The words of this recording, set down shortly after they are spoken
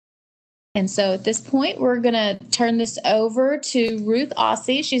And so at this point, we're going to turn this over to Ruth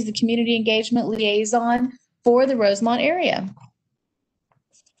Ossie. She's the Community Engagement Liaison for the Rosemont area.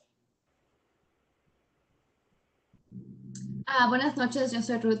 Buenas noches, yo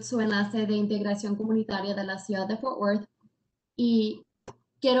soy Ruth, su enlace de integración comunitaria de la ciudad de Fort Worth, y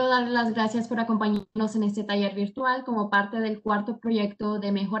quiero dar las gracias por acompañarnos en este taller virtual como parte del cuarto proyecto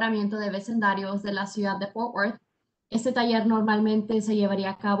de mejoramiento de vecindarios de la ciudad de Fort Worth. Este taller normalmente se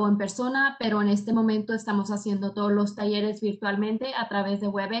llevaría a cabo en persona, pero en este momento estamos haciendo todos los talleres virtualmente a través de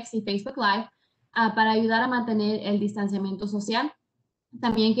Webex y Facebook Live para ayudar a mantener el distanciamiento social.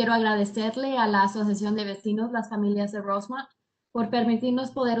 También quiero agradecerle a la Asociación de Vecinos, las Familias de Rosemont, por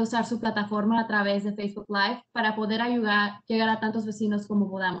permitirnos poder usar su plataforma a través de Facebook Live para poder llegar a tantos vecinos como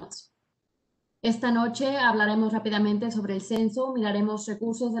podamos. Esta noche hablaremos rápidamente sobre el censo, miraremos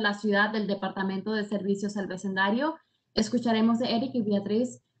recursos de la ciudad del Departamento de Servicios al Vecindario, escucharemos de Eric y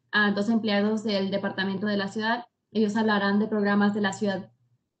Beatriz, dos empleados del Departamento de la ciudad. Ellos hablarán de programas de la ciudad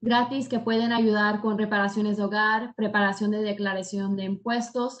gratis que pueden ayudar con reparaciones de hogar, preparación de declaración de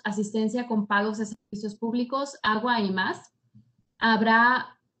impuestos, asistencia con pagos de servicios públicos, agua y más.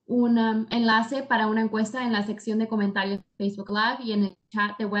 Habrá un enlace para una encuesta en la sección de comentarios de Facebook Live y en el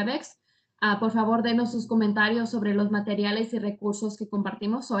chat de Webex. Por favor, denos sus comentarios sobre los materiales y recursos que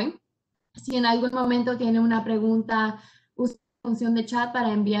compartimos hoy. Si en algún momento tiene una pregunta, use la función de chat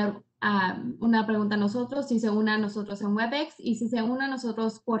para enviar una pregunta a nosotros, si se une a nosotros en Webex, y si se une a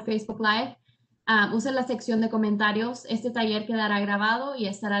nosotros por Facebook Live, use la sección de comentarios. Este taller quedará grabado y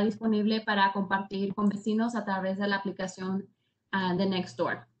estará disponible para compartir con vecinos a través de la aplicación de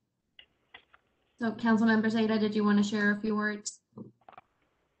Nextdoor. So, Councilmember Zeta, did you want to share a few words?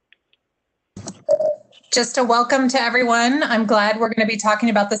 Just a welcome to everyone. I'm glad we're going to be talking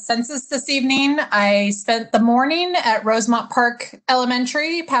about the census this evening. I spent the morning at Rosemont Park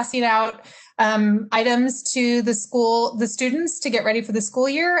Elementary passing out items to the students to get ready for the school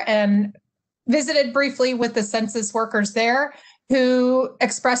year, and visited briefly with the census workers there who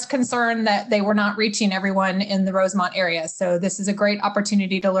expressed concern that they were not reaching everyone in the Rosemont area. So this is a great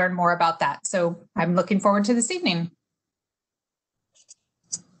opportunity to learn more about that. So I'm looking forward to this evening.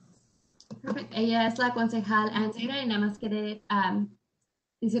 Perfect. Ella es la concejal Anzera y nada más quiere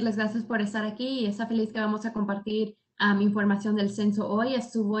decirles gracias por estar aquí y está feliz que vamos a compartir información del censo hoy.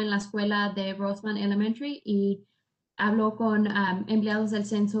 Estuvo en la escuela de Rosemont Elementary y habló con empleados del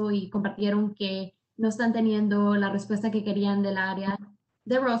censo y compartieron que no están teniendo la respuesta que querían del área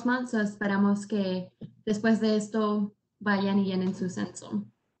de Rosemont. So esperamos que después de esto vayan y llenen su censo.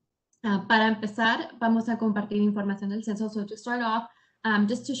 Para empezar, vamos a compartir información del censo. So to start off,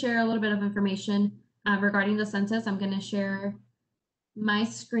 just to share a little bit of information regarding the census, I'm going to share my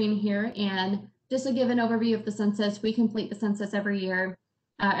screen here. And just to give an overview of the census, we complete the census every 10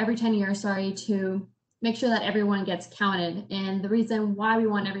 years, to make sure that everyone gets counted. And the reason why we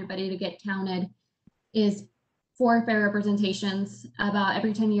want everybody to get counted is for fair representations. About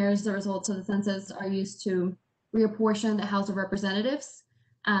every 10 years, the results of the census are used to reapportion the House of Representatives.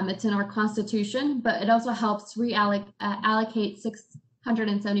 It's in our Constitution, but it also helps allocate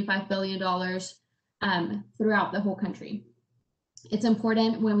 $675 billion throughout the whole country. It's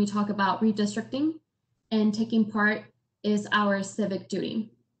important when we talk about redistricting, and taking part is our civic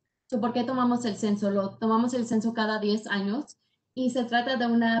duty. So, ¿por qué tomamos el censo? Tomamos el censo cada 10 años y se trata de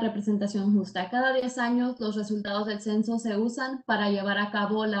una representación justa. Cada 10 años los resultados del censo se usan para llevar a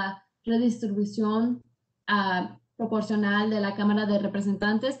cabo la redistribución proporcional de la Cámara de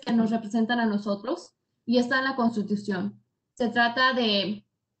Representantes que nos representan a nosotros, y está en la Constitución. Se trata de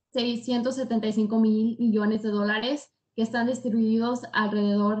 675 mil millones de dólares que están distribuidos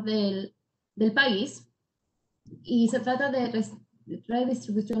alrededor del país, y se trata de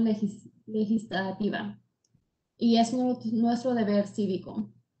redistribución legislativa, y es nuestro deber cívico.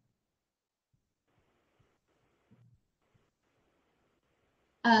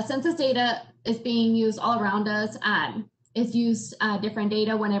 Census data is being used all around us. It's used different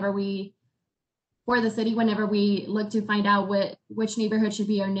data for the city whenever we look to find out which neighborhood should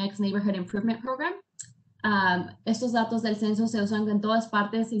be our next neighborhood improvement program. Estos datos del censo se usan en todas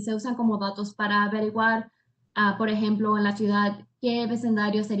partes y se usan como datos para averiguar, por ejemplo, en la ciudad, qué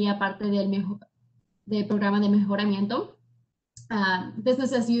vecindario sería parte del programa de mejoramiento.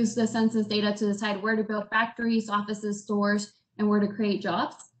 Businesses use the census data to decide where to build factories, offices, stores, and where to create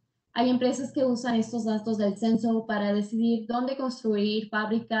jobs. Hay empresas que usan estos datos del censo para decidir dónde construir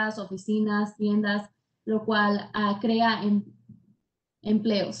fábricas, oficinas, tiendas, lo cual crea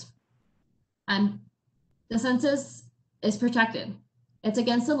empleos. The census is protected. It's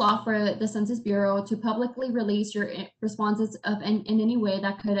against the law for the Census Bureau to publicly release your responses in any way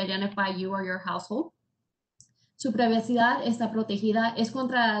that could identify you or your household. Su privacidad está protegida. Es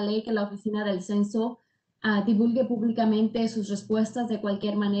contra la ley que la oficina del censo divulgue públicamente sus respuestas de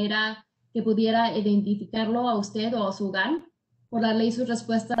cualquier manera que pudiera identificarlo a usted o a su hogar. Por la ley, sus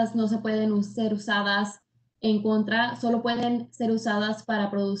respuestas no se pueden ser usadas en contra, solo pueden ser usadas para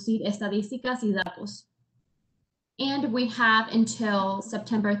producir estadísticas y datos. And we have until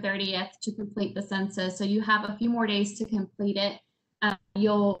September 30th to complete the census. So you have a few more days to complete it.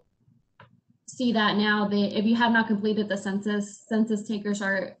 You'll see that now that if you have not completed the census takers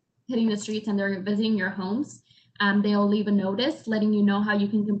are hitting the streets and they're visiting your homes. They'll leave a notice letting you know how you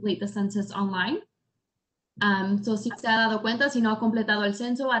can complete the census online. So si se ha dado cuenta, si no ha completado el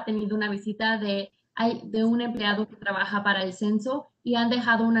censo, ha tenido una visita de un empleado que trabaja para el censo y han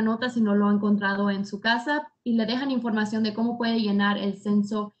dejado una nota si no lo ha encontrado en su casa y le dejan información de cómo puede llenar el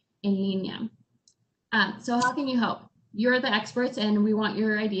censo en línea. So how can you help? You're the experts and we want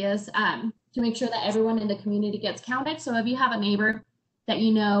your ideas to make sure that everyone in the community gets counted. So if you have a neighbor that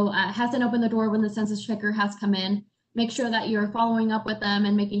you know hasn't opened the door when the census checker has come in, make sure that you're following up with them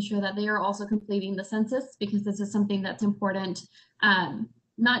and making sure that they are also completing the census, because this is something that's important,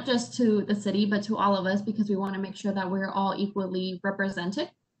 not just to the city, but to all of us, because we want to make sure that we're all equally represented.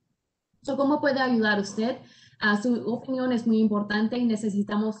 So, ¿cómo puede ayudar usted? Su opinión es muy importante y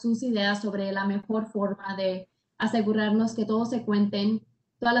necesitamos sus ideas sobre la mejor forma de asegurarnos que todos se cuenten.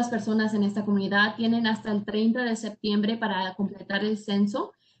 Todas las personas en esta comunidad tienen hasta el 30 de septiembre para completar el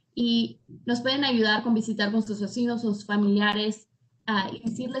censo y nos pueden ayudar con visitar con sus vecinos, sus familiares y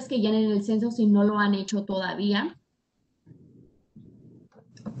decirles que llenen el censo si no lo han hecho todavía.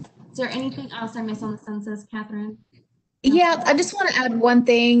 Is there anything else I missed on the census, Catherine? Yeah, I just want to add one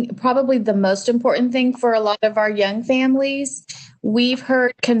thing, probably the most important thing for a lot of our young families. We've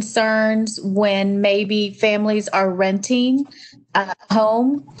heard concerns when maybe families are renting a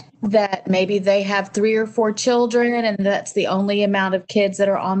home that maybe they have 3 or 4 children and that's the only amount of kids that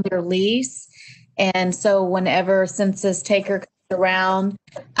are on their lease. And so whenever census taker comes around,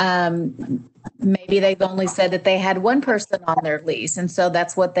 maybe they've only said that they had 1 person on their lease. And so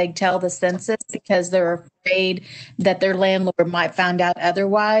that's what they tell the census because they're afraid that their landlord might find out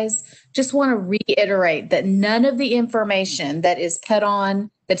otherwise. Just want to reiterate that none of the information that is put on,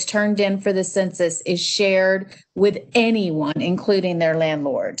 that's turned in for the census is shared with anyone, including their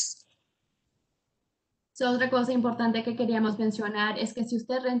landlords. So, otra cosa importante que queríamos mencionar es que si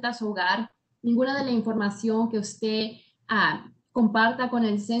usted renta su hogar, ninguna de la información que usted comparta con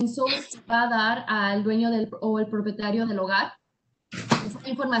el censo va a dar al dueño o el propietario del hogar. Esta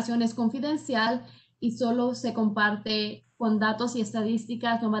información es confidencial y solo se comparte con datos y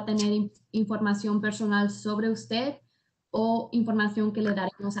estadísticas, no va a tener información personal sobre usted o información que le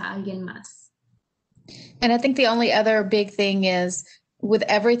daremos a alguien más. And I think the only other big thing is with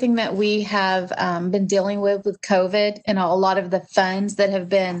everything that we have been dealing with COVID and a lot of the funds that have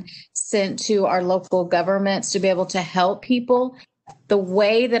been sent to our local governments to be able to help people, the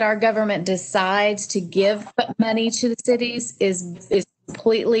way that our government decides to give money to the cities is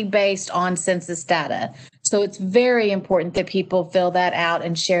completely based on census data. So it's very important that people fill that out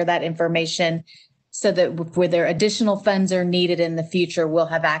and share that information so that where there additional funds are needed in the future, we'll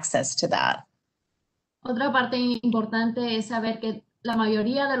have access to that. Otra parte importante es saber que la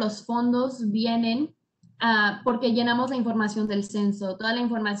mayoría de los fondos vienen porque llenamos la información del censo. Toda la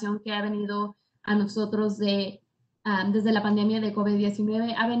información que ha venido a nosotros desde la pandemia de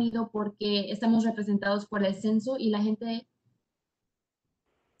COVID-19 ha venido porque estamos representados por el censo y la gente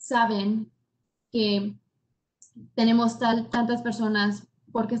sabe que tenemos tantas personas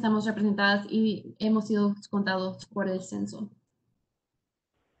porque estamos representadas y hemos sido contados por el censo.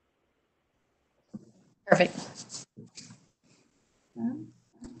 Perfect.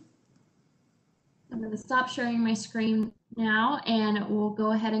 I'm going to stop sharing my screen now and we'll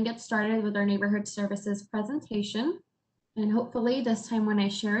go ahead and get started with our neighborhood services presentation. And hopefully this time when I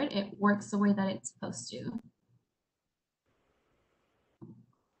share it, it works the way that it's supposed to.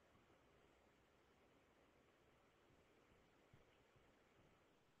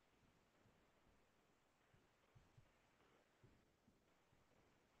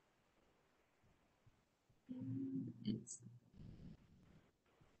 It's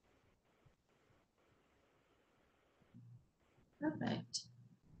perfect.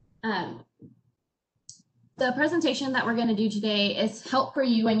 The presentation that we're going to do today is help for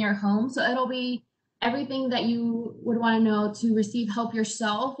you in your home. So it'll be everything that you would want to know to receive help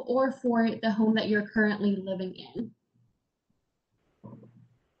yourself or for the home that you're currently living in.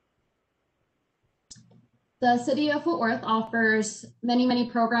 The city of Fort Worth offers many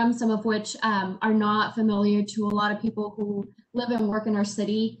programs, some of which are not familiar to a lot of people who live and work in our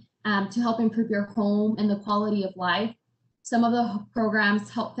city, to help improve your home and the quality of life. Some of the programs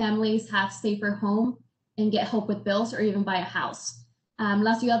help families have safer home and get help with bills or even buy a house.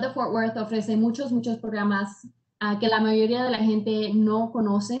 La ciudad de Fort Worth ofrece muchos programas que la mayoría de la gente no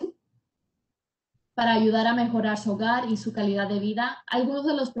conocen para ayudar a mejorar su hogar y su calidad de vida. Algunos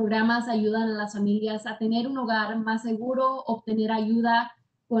de los programas ayudan a las familias a tener un hogar más seguro, obtener ayuda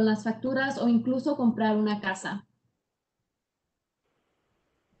con las facturas o incluso comprar una casa.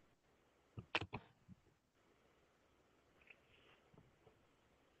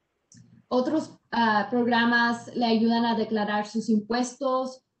 Otros programas le ayudan a declarar sus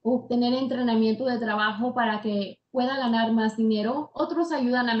impuestos, obtener entrenamiento de trabajo para que pueda ganar más dinero. Otros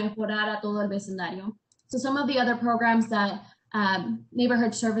ayudan a mejorar a todo el vecindario. So some of the other programs that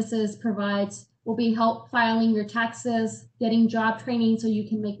Neighborhood Services provides will be help filing your taxes, getting job training so you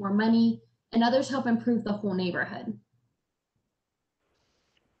can make more money, and others help improve the whole neighborhood.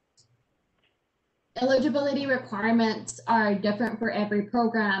 Eligibility requirements are different for every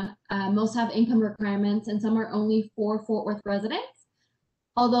program. Most have income requirements and some are only for Fort Worth residents,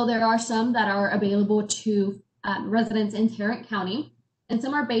 although there are some that are available to residents in Tarrant County, and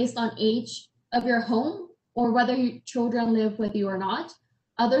some are based on age of your home or whether your children live with you or not.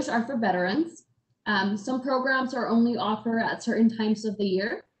 Others are for veterans. Some programs are only offered at certain times of the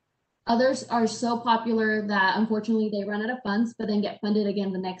year. Others are so popular that unfortunately they run out of funds, but then get funded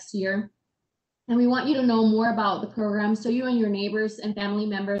again the next year. And we want you to know more about the program so you and your neighbors and family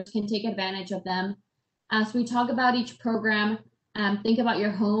members can take advantage of them. As we talk about each program, think about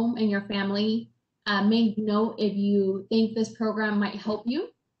your home and your family. Make note if you think this program might help you.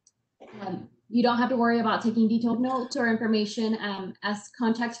 You don't have to worry about taking detailed notes or information, as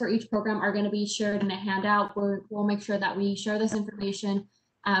contacts for each program are going to be shared in a handout. We'll make sure that we share this information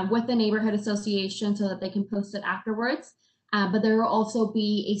with the neighborhood association so that they can post it afterwards. But there will also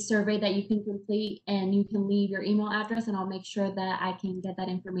be a survey that you can complete and you can leave your email address and I'll make sure that I can get that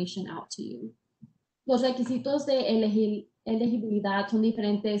information out to you. Los requisitos de elegibilidad son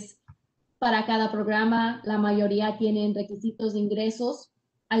diferentes para cada programa. La mayoría tienen requisitos de ingresos.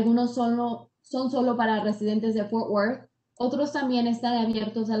 Algunos son solo para residentes de Fort Worth. Otros también están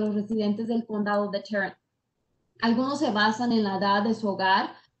abiertos a los residentes del condado de Tarrant. Algunos se basan en la edad de su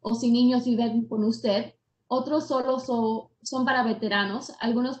hogar o si niños viven con usted. Otros solo son para veteranos.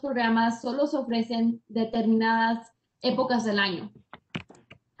 Algunos programas solo se ofrecen determinadas épocas del año.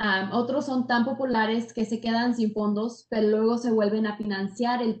 Otros son tan populares que se quedan sin fondos, pero luego se vuelven a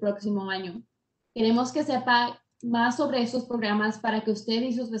financiar el próximo año. Queremos que sepa más sobre estos programas para que usted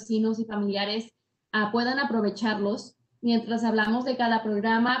y sus vecinos y familiares puedan aprovecharlos. Mientras hablamos de cada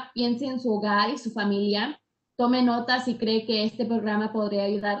programa, piense en su hogar y su familia. Tome notas si cree que este programa podría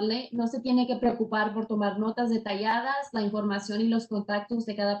ayudarle. No se tiene que preocupar por tomar notas detalladas. La información y los contactos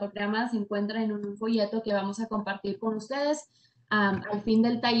de cada programa se encuentran en un folleto que vamos a compartir con ustedes al fin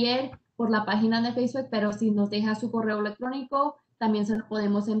del taller por la página de Facebook, pero si nos deja su correo electrónico, también se lo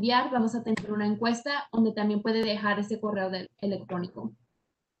podemos enviar. Vamos a tener una encuesta donde también puede dejar ese correo electrónico.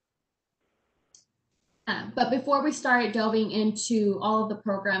 But before we start delving into all of the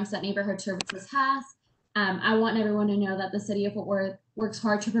programs that Neighborhood Services has, I want everyone to know that the city of Fort Worth works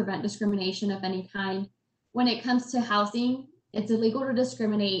hard to prevent discrimination of any kind. When it comes to housing, it's illegal to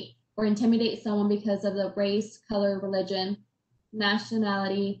discriminate or intimidate someone because of the race, color, religion,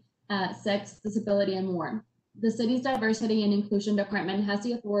 nationality, sex, disability, and more. The city's Diversity and Inclusion Department has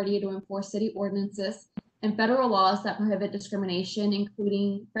the authority to enforce city ordinances and federal laws that prohibit discrimination,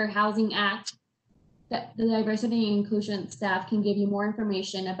 including Fair Housing Act. The Diversity and Inclusion staff can give you more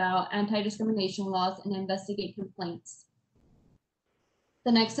information about anti-discrimination laws and investigate complaints.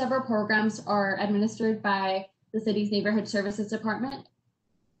 The next several programs are administered by the city's Neighborhood Services Department,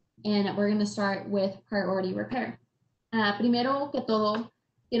 and we're going to start with Priority Repair. Primero que todo,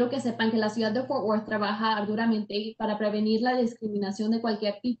 quiero que sepan que la ciudad de Fort Worth trabaja arduamente para prevenir la discriminación de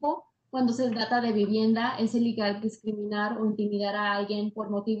cualquier tipo. Cuando se trata de vivienda, es ilegal discriminar o intimidar a alguien por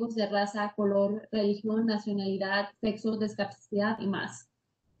motivos de raza, color, religión, nacionalidad, sexo, discapacidad y más.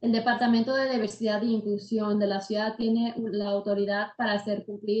 El Departamento de Diversidad y Inclusión de la ciudad tiene la autoridad para hacer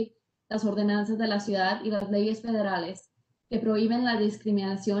cumplir las ordenanzas de la ciudad y las leyes federales que prohíben la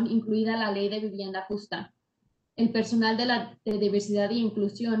discriminación, incluida la Ley de Vivienda Justa. El personal de Diversidad y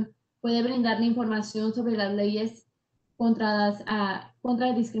Inclusión puede brindarle información sobre las leyes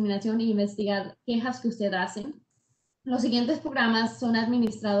contra discriminación e investigar quejas que usted hace. Los siguientes programas son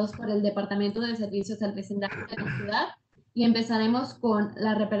administrados por el Departamento de Servicios al Vecindario de la ciudad y empezaremos con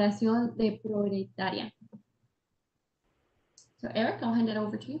la reparación de prioritaria. So Eric, I'll hand it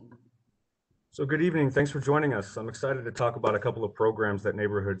over to you. So good evening. Thanks for joining us. I'm excited to talk about a couple of programs that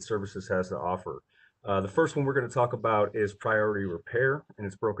Neighborhood Services has to offer. The first one we're going to talk about is priority repair, and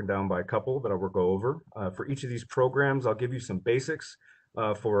it's broken down by a couple that I will go over. For each of these programs, I'll give you some basics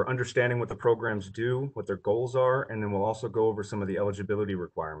for understanding what the programs do, what their goals are, and then we'll also go over some of the eligibility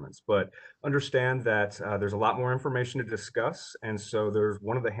requirements. But understand that there's a lot more information to discuss, and so there's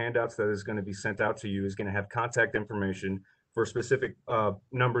one of the handouts that is going to be sent out to you is going to have contact information for specific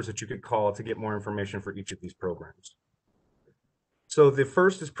numbers that you could call to get more information for each of these programs. So the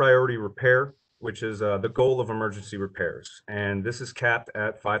first is priority repair, which is the goal of emergency repairs. And this is capped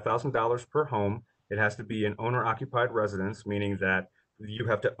at $5,000 per home. It has to be an owner-occupied residence, meaning that you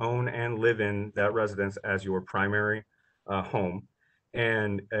have to own and live in that residence as your primary home.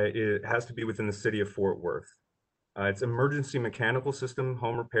 And it has to be within the city of Fort Worth. It's emergency mechanical system,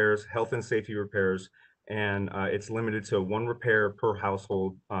 home repairs, health and safety repairs, and it's limited to one repair per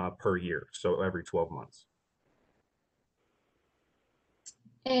household per year, so every 12 months.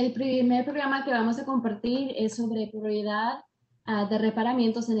 El primer programa que vamos a compartir es sobre prioridad de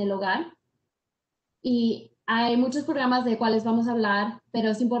reparamientos en el hogar. Y hay muchos programas de cuales vamos a hablar, pero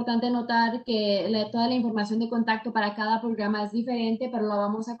es importante notar que toda la información de contacto para cada programa es diferente, pero la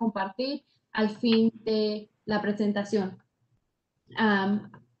vamos a compartir al fin de la presentación.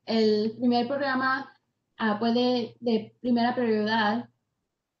 El primer programa puede de primera prioridad.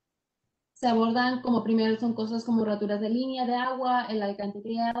 Se abordan como primero son cosas como roturas de línea de agua, el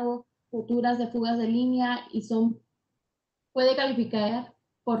alcantarillado, roturas de fugas de línea y puede calificar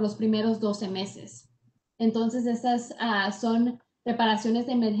por los primeros 12 meses. Entonces estas son reparaciones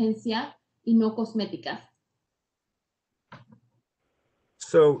de emergencia y no cosméticas.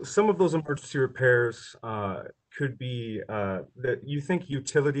 So some of those emergency repairs could be that you think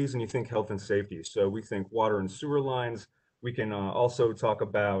utilities and you think health and safety. So we think water and sewer lines. We can also talk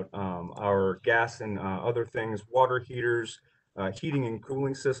about our gas and other things, water heaters, heating and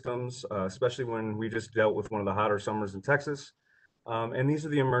cooling systems, especially when we just dealt with one of the hotter summers in Texas. And these are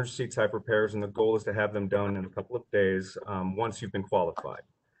the emergency type repairs, and the goal is to have them done in a couple of days once you've been qualified.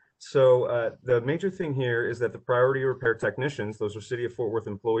 So the major thing here is that the priority repair technicians, those are City of Fort Worth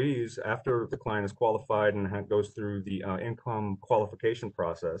employees, after the client is qualified and goes through the income qualification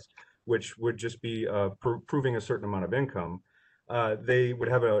process, which would just be proving a certain amount of income, they would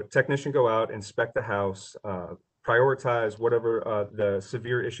have a technician go out, inspect the house, prioritize whatever the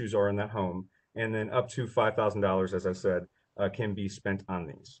severe issues are in that home, and then up to $5,000, as I said, can be spent on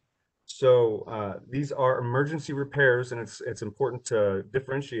these. So these are emergency repairs, and it's important to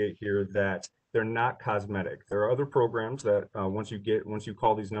differentiate here that they're not cosmetic. There are other programs that once you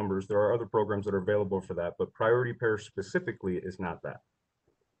call these numbers, there are other programs that are available for that, but priority repair specifically is not that.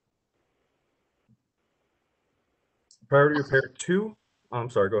 Priority repair 2, I'm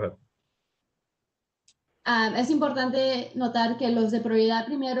sorry, go ahead. Es importante notar que los de prioridad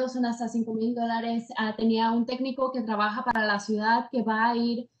primero son hasta $5,000. Tenía un técnico que trabaja para la ciudad que va a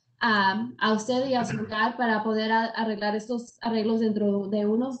ir a usted y a su hogar para poder arreglar estos arreglos dentro de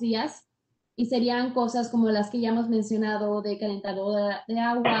unos días. Y serían cosas como las que ya hemos mencionado de calentador de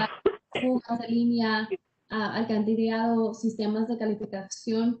agua, fugas de línea, alcantarillado, sistemas de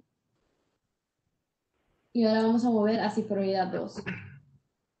calificación. Y ahora vamos a mover hacia prioridad 2.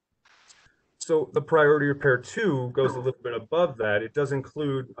 So the priority repair 2 goes a little bit above that. It does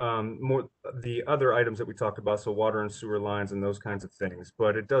include more the other items that we talked about, so water and sewer lines and those kinds of things.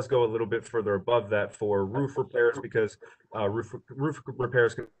 But it does go a little bit further above that for roof repairs because roof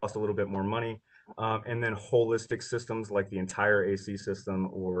repairs can cost a little bit more money. And then holistic systems like the entire AC system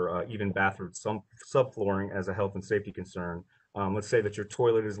or even bathroom subflooring as a health and safety concern. Let's say that your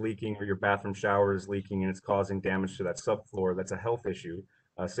toilet is leaking or your bathroom shower is leaking and it's causing damage to that subfloor. That's a health issue.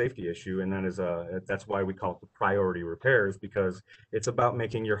 A safety issue, and that's why we call it the priority repairs, because it's about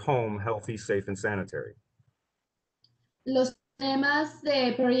making your home healthy, safe, and sanitary. Los temas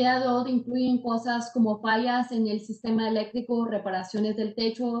de prioridad 2 incluyen cosas como fallas en el sistema eléctrico, reparaciones del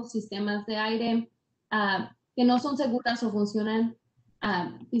techo, sistemas de aire que no son seguras o funcionan,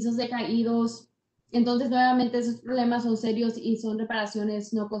 pisos decaídos. Entonces, nuevamente, esos problemas son serios y son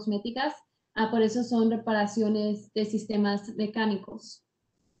reparaciones no cosméticas. Por eso son reparaciones de sistemas mecánicos.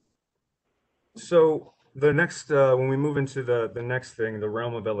 So the next, when we move into the next thing, the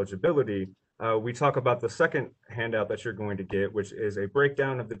realm of eligibility, we talk about the second handout that you're going to get, which is a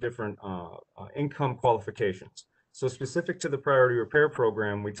breakdown of the different income qualifications. So specific to the priority repair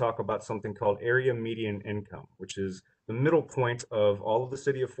program, we talk about something called area median income, which is the middle point of all of the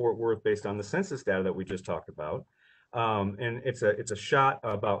city of Fort Worth based on the census data that we just talked about. And it's a shot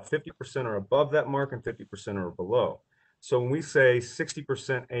about 50% are above that mark and 50% are below. So when we say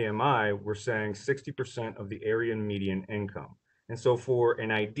 60% AMI, we're saying 60% of the area median income. And so for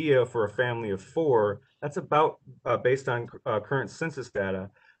an idea for a family of four, that's about, based on current census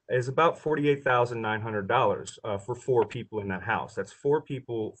data, is about $48,900 for four people in that house. That's four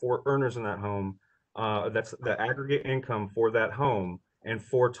people, four earners in that home. That's the aggregate income for that home and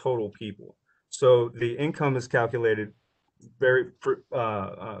four total people. So the income is calculated very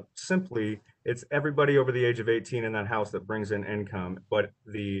simply. It's everybody over the age of 18 in that house that brings in income, but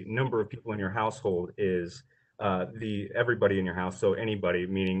the number of people in your household is the everybody in your house. So anybody,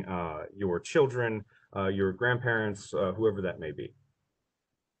 meaning your children, your grandparents, whoever that may be.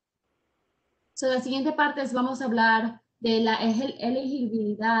 So, la siguiente parte es vamos a hablar de la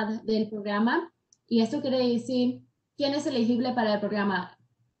elegibilidad del programa y esto quiere decir quién es elegible para el programa.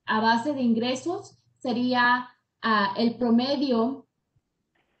 A base de ingresos sería el promedio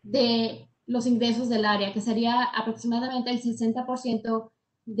de los ingresos del área, que sería aproximadamente el 60%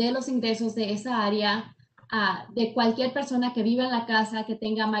 de los ingresos de esa área, de cualquier persona que viva en la casa, que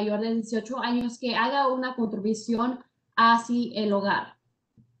tenga mayor de 18 años, que haga una contribución hacia el hogar.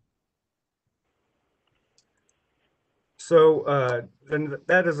 So then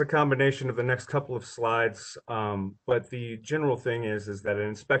that is a combination of the next couple of slides, but the general thing is that an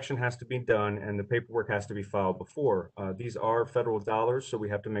inspection has to be done and the paperwork has to be filed before. These are federal dollars, so we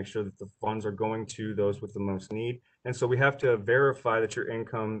have to make sure that the funds are going to those with the most need. And so we have to verify that your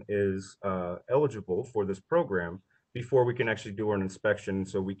income is eligible for this program before we can actually do an inspection.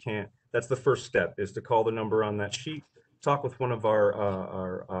 So we can't, that's the first step, is to call the number on that sheet, talk with one of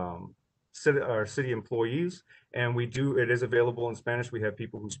our city employees, and it is available in Spanish. We have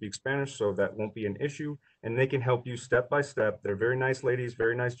people who speak Spanish, so that won't be an issue, and they can help you step by step. They're very nice ladies,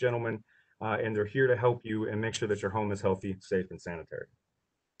 very nice gentlemen, and they're here to help you and make sure that your home is healthy, safe, and sanitary.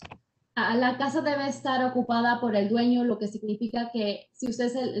 La casa debe estar ocupada por el dueño, lo que significa que si usted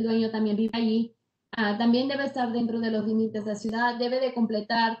es el dueño también vive allí, también debe estar dentro de los límites de la ciudad, debe de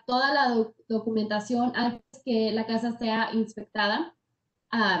completar toda la documentación antes que la casa sea inspectada.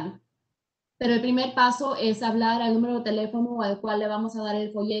 Pero el primer paso es hablar al número de teléfono al cual le vamos a dar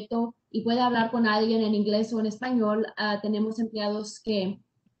el folleto y puede hablar con alguien en inglés o en español. Tenemos empleados que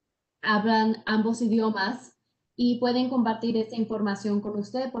hablan ambos idiomas y pueden compartir esta información con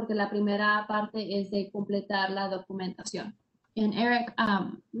usted porque la primera parte es de completar la documentación. And Eric,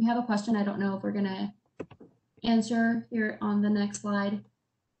 we have a question. I don't know if we're going to answer here on the next slide,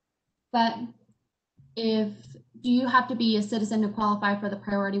 but do you have to be a citizen to qualify for the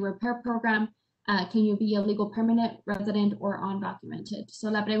priority repair program? Can you be a legal permanent resident or undocumented?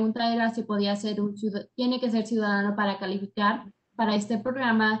 So la pregunta era si podía ser tiene que ser ciudadano para calificar para este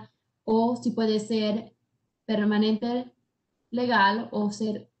programa o si puede ser permanente, legal o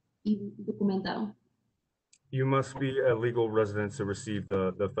ser documentado. You must be a legal resident to receive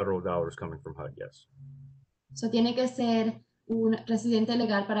the federal dollars coming from HUD, yes. So tiene que ser un residente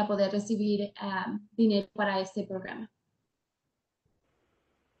legal para poder recibir dinero para este programa.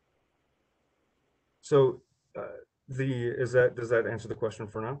 So does that answer the question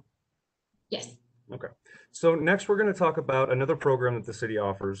for now? Yes. Okay. So next we're going to talk about another program that the city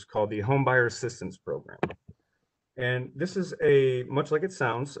offers called the Homebuyer Assistance Program. And this is much like it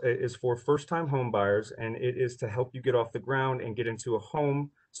sounds, is for first-time home buyers, and it is to help you get off the ground and get into a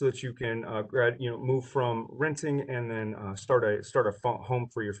home so that you can move from renting and then start a home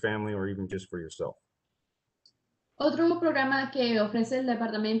for your family or even just for yourself. Otro programa que ofrece el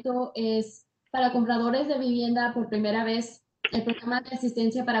departamento es para compradores de vivienda por primera vez. El programa de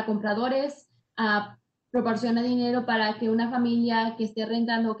asistencia para compradores proporciona dinero para que una familia que esté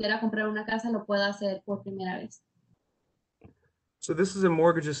rentando o quiera comprar una casa lo pueda hacer por primera vez. So this is a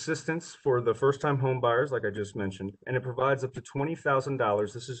mortgage assistance for the first-time home buyers, like I just mentioned, and it provides up to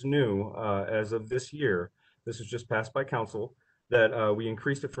 $20,000. This is new as of this year. This was just passed by council that we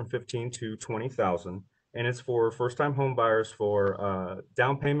increased it from 15 to 20,000, and it's for first-time home buyers for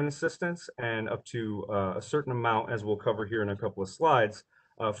down payment assistance and up to a certain amount, as we'll cover here in a couple of slides,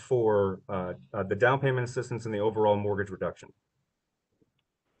 for the down payment assistance and the overall mortgage reduction.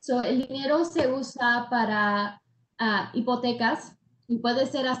 So el dinero se usa para hipotecas y puede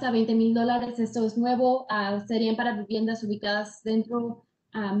ser hasta $20,000. Esto es nuevo, serían para viviendas ubicadas dentro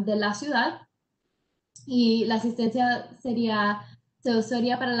de la ciudad y la asistencia se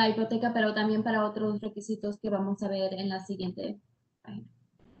usaría para la hipoteca, pero también para otros requisitos que vamos a ver en la siguiente página.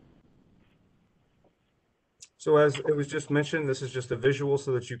 So as it was just mentioned, this is just a visual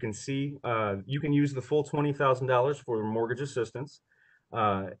so that you can see. You can use the full $20,000 for mortgage assistance.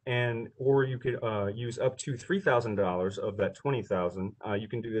 or you could use up to $3,000 of that 20,000. You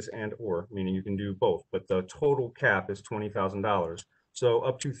can do this and or, meaning you can do both, but the total cap is $20,000. So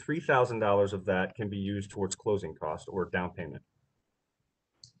up to $3,000 of that can be used towards closing cost or down payment.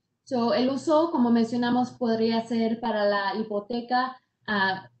 So, el uso, como mencionamos, podría ser para la hipoteca,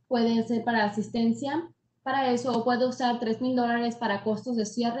 puede ser para asistencia, para eso, o puede usar $3,000 para costos de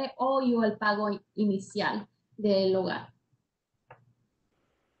cierre o el pago inicial del hogar.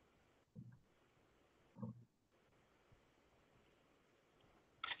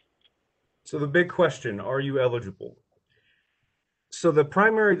 So the big question, are you eligible? So the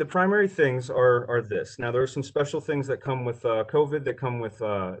primary things are this. Now there are some special things that come with COVID, that come with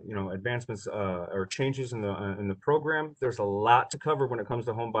advancements or changes in the program. There's a lot to cover when it comes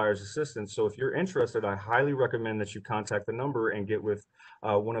to home buyers assistance. So if you're interested, I highly recommend that you contact the number and get with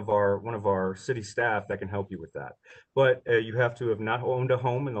one of our city staff that can help you with that. But you have to have not owned a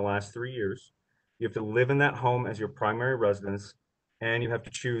home in the last 3 years. You have to live in that home as your primary residence. And you have to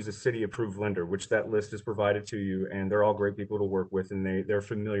choose a city-approved lender, which that list is provided to you, and they're all great people to work with, and they're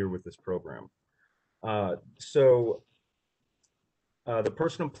familiar with this program. The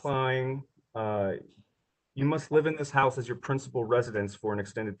person applying, you must live in this house as your principal residence for an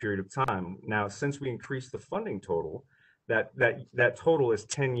extended period of time. Now, since we increased the funding total, that total is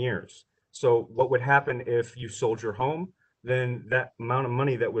 10 years. So what would happen if you sold your home? Then that amount of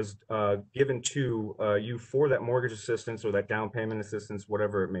money that was given to you for that mortgage assistance or that down payment assistance,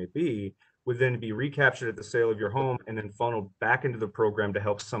 whatever it may be, would then be recaptured at the sale of your home and then funneled back into the program to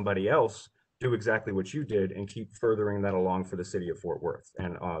help somebody else do exactly what you did and keep furthering that along for the city of Fort Worth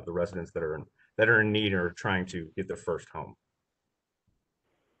and the residents that are in need or trying to get their first home.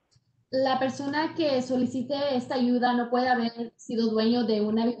 La persona que solicite esta ayuda no puede haber sido dueño de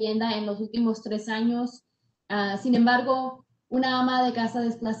una vivienda en los últimos 3 años. Sin embargo, una ama de casa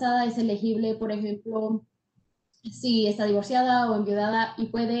desplazada es elegible, por ejemplo, si está divorciada o enviudada y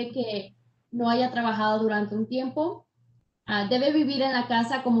puede que no haya trabajado durante un tiempo. Debe vivir en la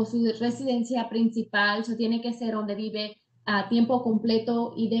casa como su residencia principal, so tiene que ser donde vive a tiempo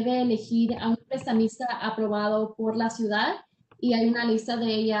completo y debe elegir a un prestamista aprobado por la ciudad y hay una lista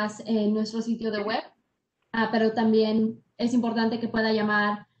de ellas en nuestro sitio de web, pero también es importante que pueda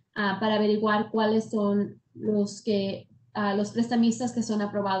llamar para averiguar cuáles son los prestamistas que son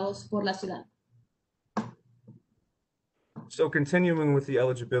aprobados por la ciudad. So continuing with the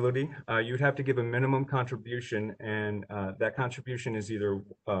eligibility, you'd have to give a minimum contribution, and that contribution is either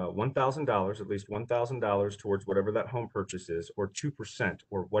 $1,000, at least $1,000 towards whatever that home purchase is, or 2%,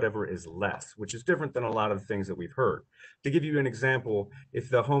 or whatever is less, which is different than a lot of the things that we've heard. To give you an example, if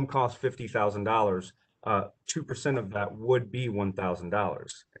the home costs $50,000, 2% of that would be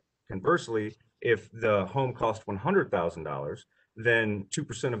 $1,000. Conversely, if the home cost $100,000, then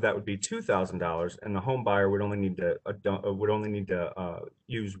 2% of that would be $2,000, and the home buyer would only need to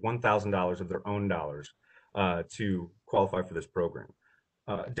use $1,000 of their own dollars to qualify for this program.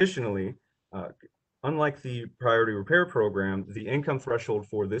 Additionally, unlike the priority repair program, the income threshold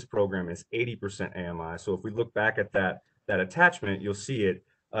for this program is 80% AMI. So if we look back at that attachment, you'll see it,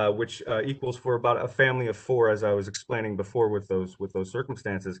 which equals for about a family of 4, as I was explaining before with those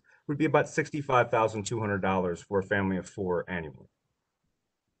circumstances, would be about $65,200 for a family of 4 annually.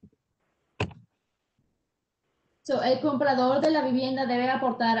 So, el comprador de la vivienda debe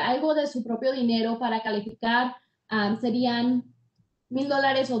aportar algo de su propio dinero para calificar. Serían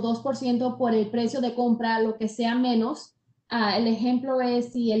 $1,000 o 2% por el precio de compra, lo que sea menos. El ejemplo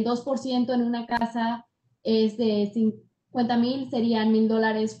es si el 2% en una casa es de $50,000, serían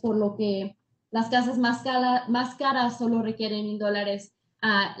 $1,000, por lo que las casas más caras solo requieren $1,000.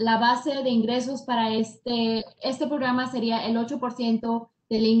 La base de ingresos para este programa sería el 8%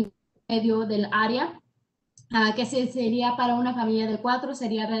 del ingreso medio del área, que sería para una familia de 4,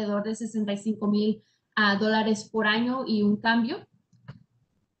 sería alrededor de $65,000 por año y un cambio.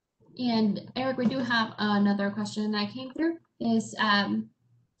 And Eric, we do have another question that came through.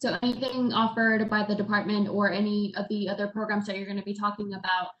 So anything offered by the department or any of the other programs that you're going to be talking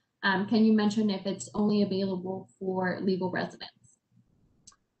about, can you mention if it's only available for legal residents?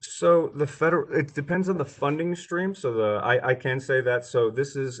 So it depends on the funding stream. So I can say that. So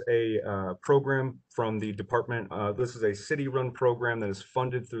this is a program from the department. This is a city-run program that is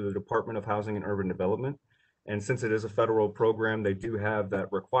funded through the Department of Housing and Urban Development. And since it is a federal program, they do have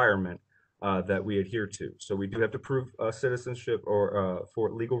that requirement that we adhere to. So we do have to prove citizenship or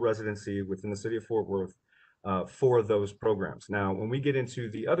for legal residency within the city of Fort Worth for those programs. Now, when we get into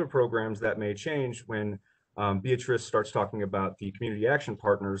the other programs, that may change when Beatrice starts talking about the community action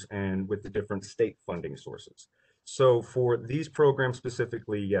partners and with the different state funding sources. So for these programs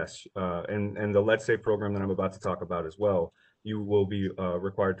specifically, yes, and the Let's Say program that I'm about to talk about as well, you will be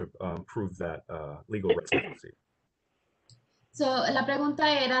required to prove that legal residency. So, la pregunta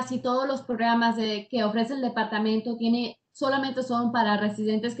era si todos los programas que ofrece el departamento solamente son para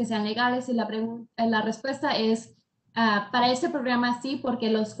residentes que sean legales, y la respuesta es para este programa sí, porque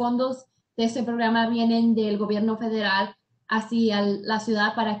los fondos de este programa vienen del gobierno federal hacia la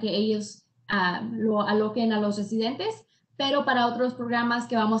ciudad para que ellos lo aloquen a los residentes, pero para otros programas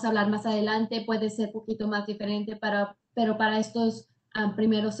que vamos a hablar más adelante puede ser un poquito más diferente, pero para estos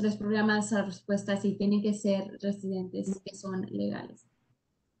primeros 3 programas, la respuesta sí, tienen que ser residentes que son legales.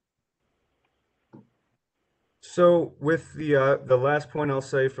 So with the last point I'll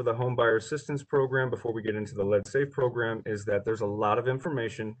say for the home buyer assistance program before we get into the Let's Save program is that there's a lot of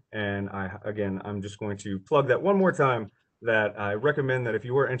information, and I'm just going to plug that one more time, that I recommend that if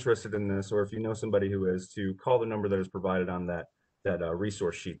you are interested in this, or if you know somebody who is, to call the number that is provided on that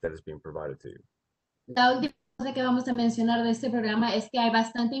resource sheet that is being provided to you. La última cosa que vamos a mencionar de este programa es que hay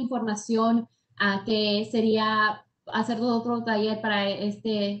bastante información que sería hacer otro taller para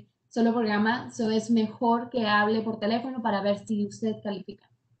este solo programa. Es mejor que hable por teléfono para ver si usted califica.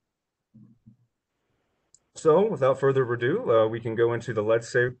 So without further ado, we can go into the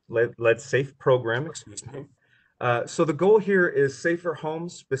Let's Safe program, excuse me. So the goal here is safer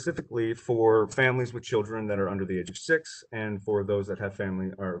homes, specifically for families with children that are under the age of 6, and for those that have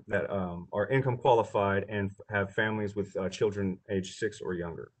are income qualified and have families with children age 6 or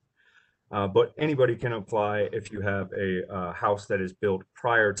younger. But anybody can apply if you have a house that is built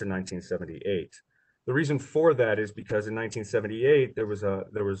prior to 1978. The reason for that is because in 1978 there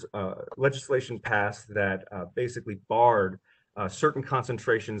was legislation passed that basically barred certain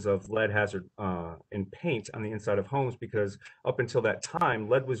concentrations of lead hazard in paint on the inside of homes, because up until that time,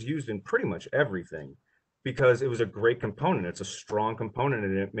 lead was used in pretty much everything because it was a great component. It's a strong component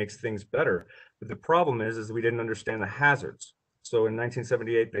and it makes things better. But the problem is we didn't understand the hazards. So in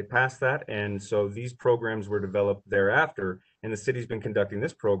 1978, they passed that. And so these programs were developed thereafter. And the city's been conducting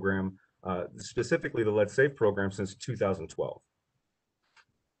this program, specifically the Let's Save program, since 2012.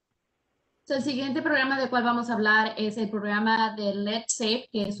 So, el siguiente programa del cual vamos a hablar es el programa de Let's Save,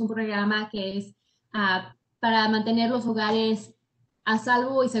 que es un programa que es para mantener los hogares a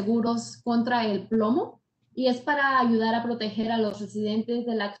salvo y seguros contra el plomo, y es para ayudar a proteger a los residentes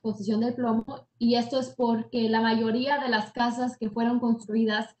de la exposición del plomo. Y esto es porque la mayoría de las casas que fueron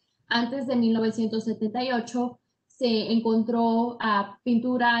construidas antes de 1978 se encontró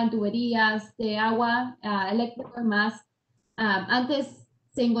pintura en tuberías de agua, eléctrico y más. Antes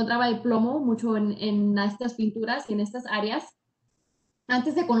se encontraba el plomo mucho en estas pinturas y en estas áreas.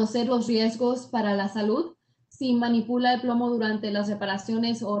 Antes de conocer los riesgos para la salud, si manipula el plomo durante las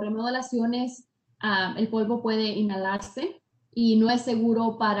reparaciones o remodelaciones, el polvo puede inhalarse y no es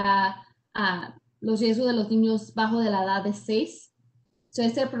seguro para los riesgos de los niños bajo de la edad de 6.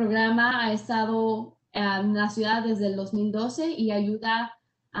 Este programa ha estado en la ciudad desde el 2012 y ayuda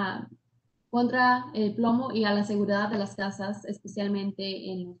contra el plomo y a la seguridad de las casas, especialmente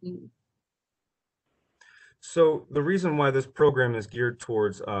en los niños. So the reason why this program is geared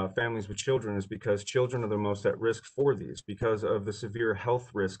towards families with children is because children are the most at risk for these, because of the severe health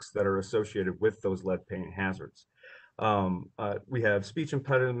risks that are associated with those lead paint hazards. We have speech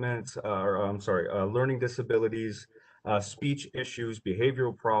impediments, learning disabilities, speech issues,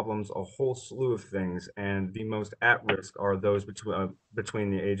 behavioral problems, a whole slew of things, and the most at risk are those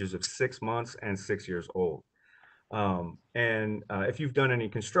between the ages of 6 months and 6 years old. If you've done any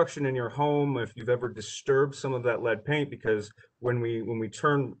construction in your home, if you've ever disturbed some of that lead paint, because when we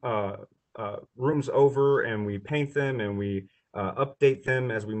turn rooms over and we paint them and we update them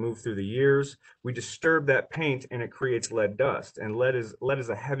as we move through the years, we disturb that paint and it creates lead dust. And lead is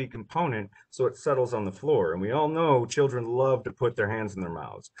a heavy component, so it settles on the floor. And we all know children love to put their hands in their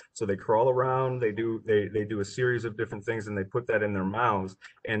mouths, so they crawl around, they do a series of different things, and they put that in their mouths,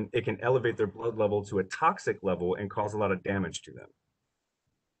 and it can elevate their blood level to a toxic level and cause a lot of damage to them.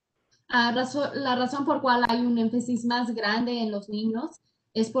 La razón por cual hay un énfasis más grande en los niños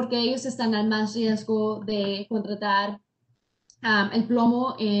es porque ellos están al más riesgo de contratar el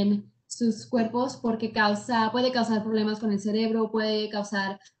plomo en sus cuerpos, porque puede causar problemas con el cerebro, puede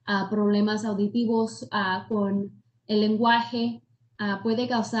causar problemas auditivos con el lenguaje, puede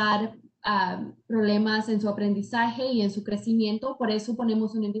causar problemas en su aprendizaje y en su crecimiento. Por eso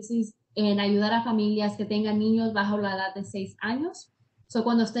ponemos un énfasis en ayudar a familias que tengan niños bajo la edad de 6 años.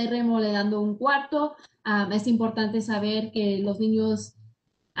 Cuando esté remodelando un cuarto, es importante saber que los niños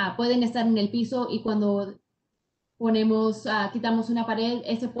pueden estar en el piso, y cuando ponemos, quitamos una pared,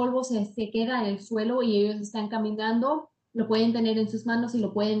 ese polvo se queda en el suelo y ellos están caminando, lo pueden tener en sus manos y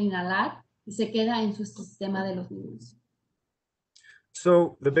lo pueden inhalar y se queda en su sistema de los niños.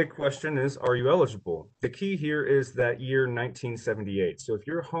 So the big question is, are you eligible? The key here is that year 1978. So if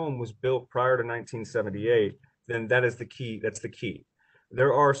your home was built prior to 1978, then that is the key. That's the key.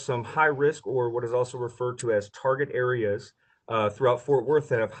 There are some high risk, or what is also referred to as target areas throughout Fort Worth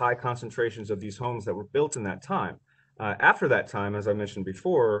that have high concentrations of these homes that were built in that time. After that time, as I mentioned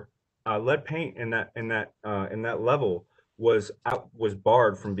before, lead paint in that level was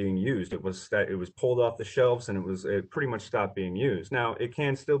barred from being used. It was pulled off the shelves, and it pretty much stopped being used. Now it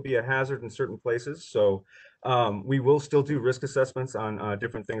can still be a hazard in certain places, so we will still do risk assessments on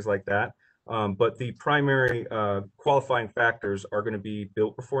different things like that. But the primary qualifying factors are going to be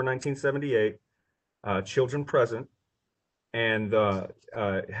built before 1978, children present, and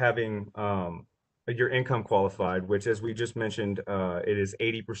having your income qualified, which, as we just mentioned, it is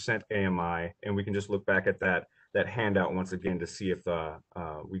 80% AMI, and we can just look back at that handout once again to see if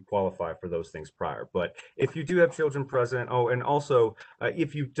we qualify for those things prior. But if you do have children present, and also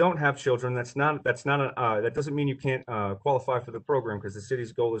if you don't have children, that doesn't mean you can't qualify for the program, because the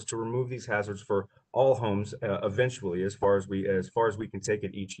city's goal is to remove these hazards for all homes eventually, as far as we can take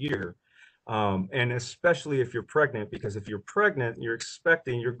it each year. And especially if you're pregnant, because if you're pregnant,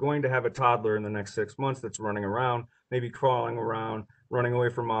 you're going to have a toddler in the next 6 months that's running around, maybe crawling around, running away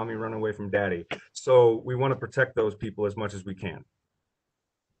from mommy, running away from daddy. So we want to protect those people as much as we can.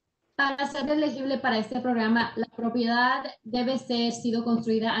 Para ser elegible para este programa, la propiedad debe ser sido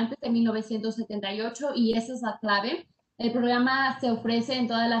construida antes de 1978 y esa es la clave. El programa se ofrece en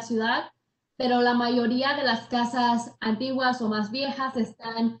toda la ciudad, pero la mayoría de las casas antiguas o más viejas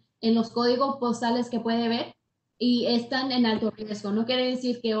están en los códigos postales que puede ver y están en alto riesgo. No quiere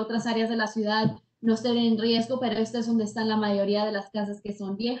decir que otras áreas de la ciudad no estén en riesgo, pero este es donde están la mayoría de las casas que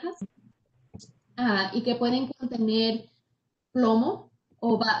son viejas y que pueden contener plomo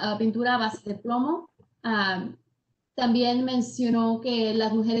o pintura a base de plomo. También mencionó que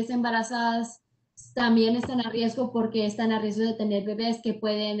las mujeres embarazadas también están a riesgo porque están a riesgo de tener bebés que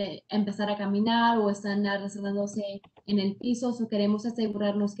pueden empezar a caminar o están arrastrándose en el piso. O queremos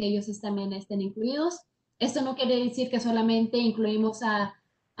asegurarnos que ellos también estén incluidos. Esto no quiere decir que solamente incluimos a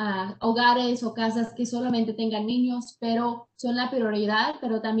hogares o casas que solamente tengan niños, pero son la prioridad,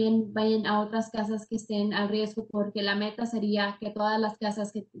 pero también vayan a otras casas que estén al riesgo, porque la meta sería que todas las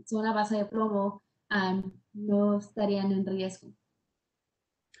casas que son a base de plomo no estarían en riesgo.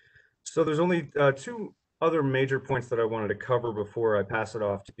 So there's only two other major points that I wanted to cover before I pass it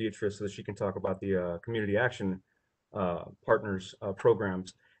off to Beatrice so that she can talk about the community action partners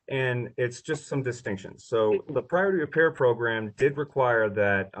programs. And it's just some distinctions. So the priority repair program did require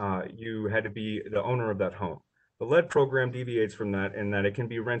that you had to be the owner of that home. The lead program deviates from that in that it can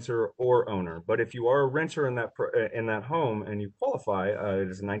be renter or owner. But if you are a renter in that home and you qualify, it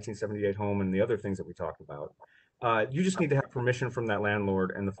is a 1978 home and the other things that we talked about, you just need to have permission from that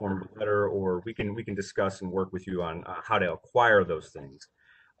landlord in the form of a letter, or we can discuss and work with you on how to acquire those things.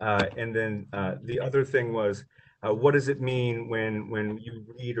 And then the other thing was, what does it mean when you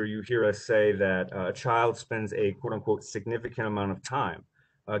read or you hear us say that a child spends a quote unquote significant amount of time?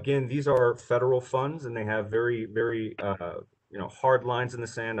 Again, these are federal funds, and they have very, very hard lines in the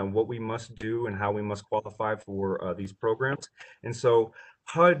sand on what we must do and how we must qualify for these programs. And so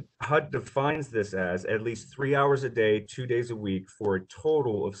HUD defines this as at least 3 hours a day, 2 days a week, for a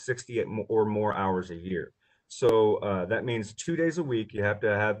total of 60 or more hours a year. So that means 2 days a week, you have to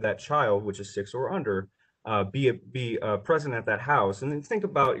have that child, which is 6 or under, be present at that house. And then think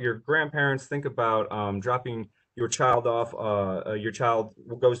about your grandparents, think about dropping your child off, your child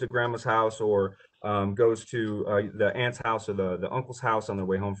goes to grandma's house or goes to the aunt's house or the uncle's house on their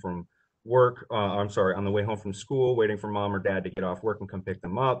way home from work, on the way home from school, waiting for mom or dad to get off work and come pick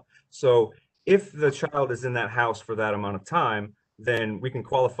them up. So if the child is in that house for that amount of time, then we can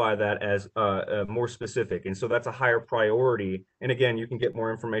qualify that as more specific. And so that's a higher priority. And again, you can get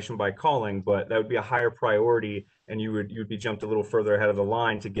more information by calling, but that would be a higher priority, and you'd be jumped a little further ahead of the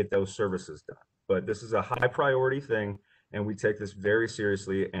line to get those services done. But this is a high priority thing, and we take this very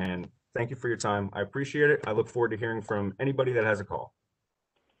seriously. And thank you for your time. I appreciate it. I look forward to hearing from anybody that has a call.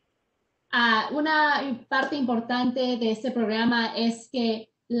 Una parte importante de este programa es que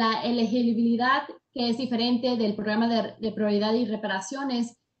la elegibilidad, que es diferente del programa de prioridad y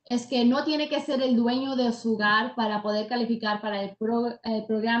reparaciones, es que no tiene que ser el dueño de su hogar para poder calificar para el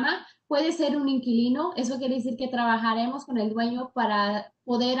programa. Puede ser un inquilino. Eso quiere decir que trabajaremos con el dueño para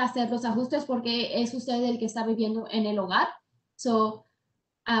poder hacer los ajustes porque es usted el que está viviendo en el hogar. So,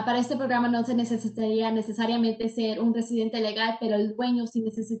 Para este programa no se necesitaría necesariamente ser un residente legal, pero el dueño sí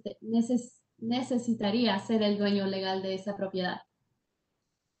necesitaría ser el dueño legal de esa propiedad.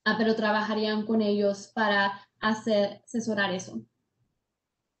 Pero trabajarían con ellos para asesorar eso.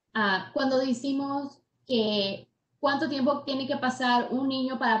 Cuando decimos que cuánto tiempo tiene que pasar un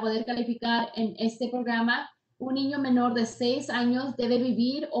niño para poder calificar en este programa, un niño menor de 6 años debe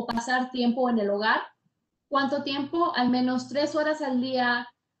vivir o pasar tiempo en el hogar. ¿Cuánto tiempo? Al menos 3 horas al día,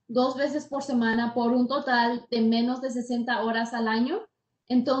 2 veces por semana, por un total de menos de 60 horas al año.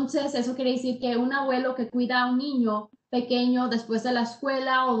 Entonces, eso quiere decir que un abuelo que cuida a un niño pequeño después de la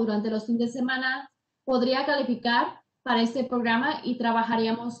escuela o durante los fines de semana podría calificar para este programa y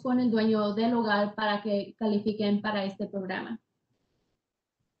trabajaríamos con el dueño del hogar para que califiquen para este programa.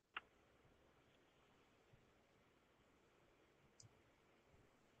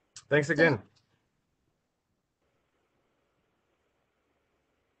 Thanks again.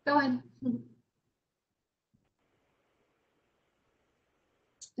 Go ahead.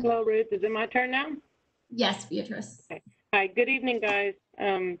 Hello, Ruth. Is it my turn now? Yes, Beatrice. Okay. Hi, good evening, guys.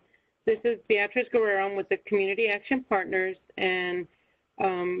 This is Beatrice Guerrero. I'm with the Community Action Partners and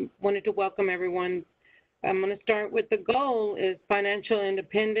wanted to welcome everyone. I'm going to start with the goal is financial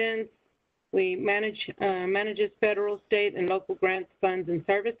independence. We manages federal, state, and local grants, funds, and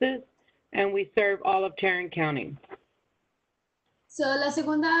services, and we serve all of Tarrant County. So, la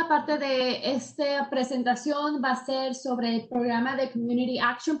segunda parte de esta presentación va a ser sobre el programa de Community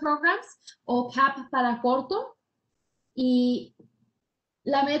Action Programs o CAP para corto. Y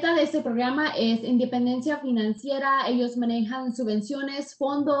la meta de este programa es independencia financiera. Ellos manejan subvenciones,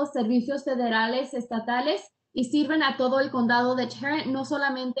 fondos, servicios federales, estatales y sirven a todo el condado de Tarrant, no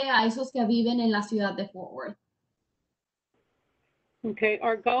solamente a esos que viven en la ciudad de Fort Worth. Okay,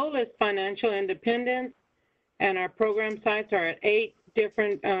 our goal is financial independence, and our program sites are at 8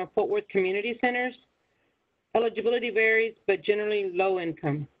 different Fort Worth community centers. Eligibility varies, but generally low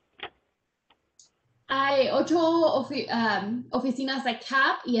income. Hay 8 oficinas de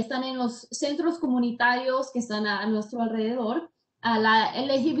CAP y están en los centros comunitarios que están a nuestro alrededor. La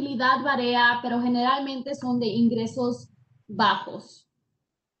elegibilidad varía, pero generalmente son de ingresos bajos.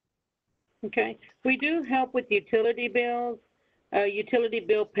 Okay, we do help with utility bills, utility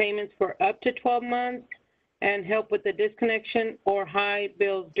bill payments for up to 12 months, and help with the disconnection or high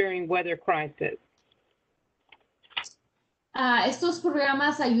bills during weather crisis. Estos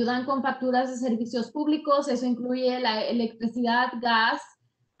programas ayudan con facturas de servicios públicos, eso incluye la electricidad, gas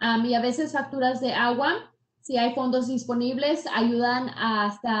y a veces facturas de agua. Si hay fondos disponibles, ayudan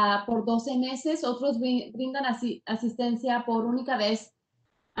hasta por 12 meses. Otros brindan asistencia por única vez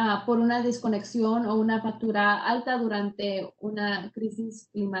por una desconexión o una factura alta durante una crisis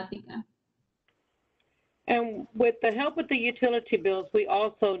climática. And with the help with the utility bills, we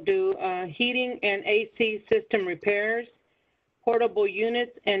also do heating and AC system repairs, portable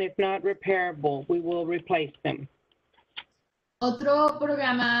units, and if not repairable, we will replace them. Otro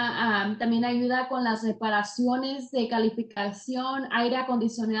programa también ayuda con las reparaciones de calificación, aire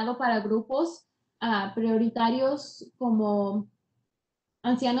acondicionado para grupos prioritarios como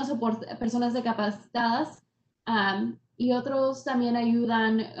ancianos o personas discapacitadas. Y otros también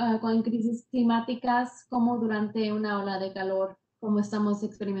ayudan con crisis climáticas como durante una ola de calor, como estamos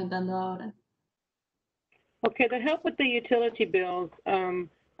experimentando ahora. Okay, the help with the utility bills,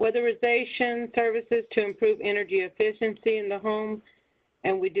 weatherization services to improve energy efficiency in the home,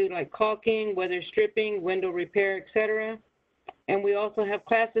 and we do like caulking, weather stripping, window repair, etc. And we also have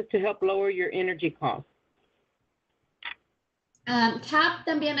classes to help lower your energy costs. CAP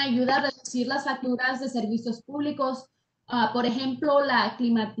también ayuda a reducir las facturas de servicios públicos. Por ejemplo,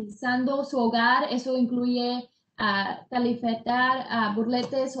 climatizando su hogar, eso incluye calificar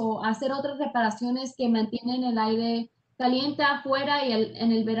burletes o hacer otras reparaciones que mantienen el aire caliente afuera y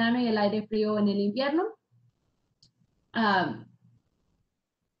en el verano y el aire frío en el invierno.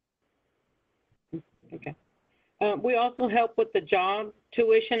 Okay. We also help with the job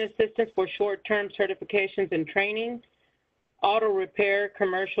tuition assistance for short-term certifications and training, auto repair,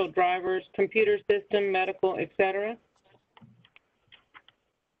 commercial drivers, computer system, medical, etc.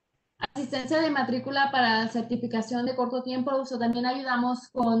 Asistencia de matrícula para certificación de corto tiempo, o también ayudamos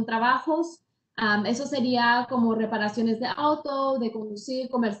con trabajos. Eso sería como reparaciones de auto, de conducir,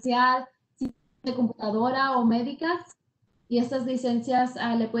 comercial, de computadora o médicas. Y estas licencias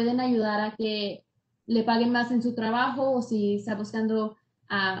le pueden ayudar a que le paguen más en su trabajo o si está buscando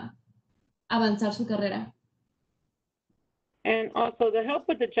avanzar su carrera. And also the help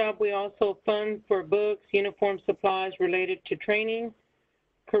with the job, we also fund for books, uniform supplies related to training,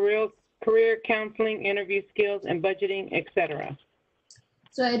 career counseling, interview skills, and budgeting, etc.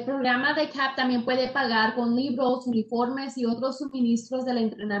 So, el programa de CAP también puede pagar con libros, uniformes y otros suministros del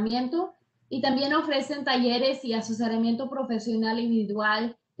entrenamiento. Y también ofrecen talleres y asesoramiento profesional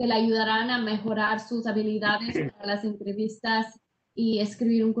individual que le ayudarán a mejorar sus habilidades para las entrevistas y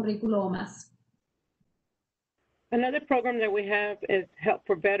escribir un currículo o más. Another program that we have is help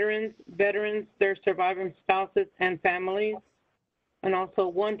for veterans, their surviving spouses and families, and also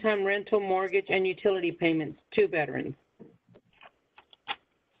one-time rental, mortgage, and utility payments to veterans.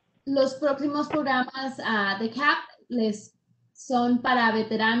 Los próximos programas de CAP son para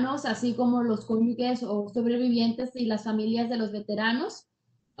veteranos, así como los cónyuges o sobrevivientes y las familias de los veteranos.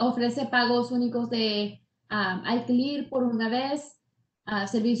 Ofrece pagos únicos de alquiler por una vez,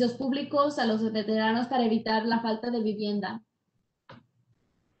 servicios públicos a los veteranos para evitar la falta de vivienda.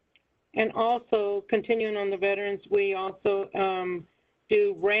 And also, continuing on the veterans, we also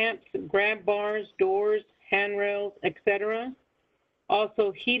do ramps, grab bars, doors, handrails, etc.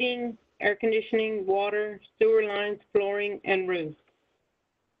 Also heating, air conditioning, water, sewer lines, flooring, and roofs.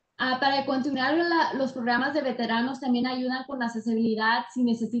 Para continuar, los programas de veteranos también ayudan con la accesibilidad si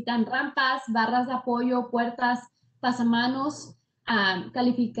necesitan rampas, barras de apoyo, puertas, pasamanos,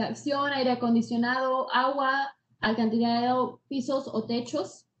 calificación, aire acondicionado, agua, alcantarillado, pisos o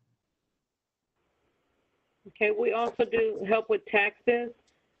techos. Okay, we also do help with taxes,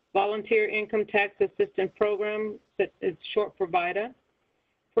 volunteer income tax assistance program, that is short for VITA,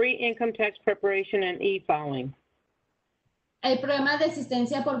 free income tax preparation and e-filing. El programa de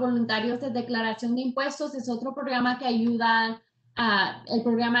asistencia por voluntarios de declaración de impuestos es otro programa que ayuda el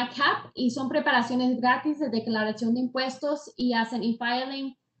programa CAP y son preparaciones gratis de declaración de impuestos y hacen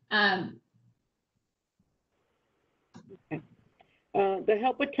e-filing. The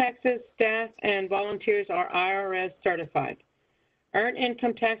help with taxes, staff, and volunteers are IRS certified. Earned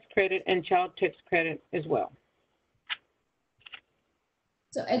income tax credit and child tax credit as well.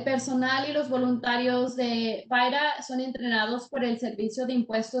 So, el personal y los voluntarios de VITA son entrenados por el Servicio de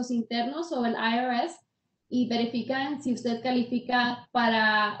Impuestos Internos o el IRS y verifican si usted califica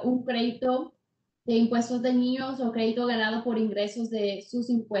para un crédito de impuestos de niños o crédito ganado por ingresos de sus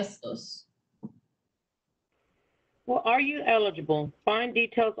impuestos. Well, are you eligible? Find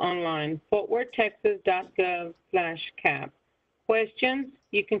details online, fortworthtexas.gov/cap. Questions?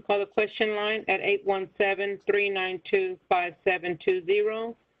 You can call the question line at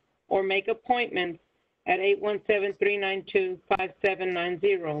 817-392-5720 or make appointments at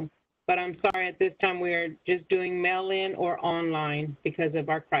 817-392-5790. But I'm sorry, at this time we are just doing mail-in or online because of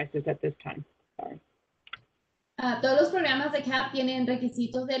our crisis at this time. Sorry. Todos los programas de CAP tienen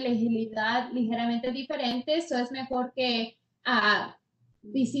requisitos de elegibilidad ligeramente diferentes, so es mejor que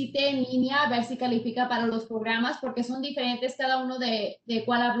visite en línea a ver si califica para los programas porque son diferentes, cada uno de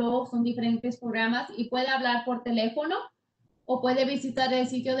cuál habló son diferentes programas y puede hablar por teléfono o puede visitar el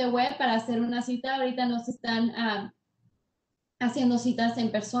sitio de web para hacer una cita. Ahorita no se están haciendo citas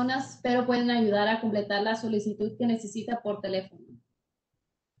en personas, pero pueden ayudar a completar la solicitud que necesita por teléfono.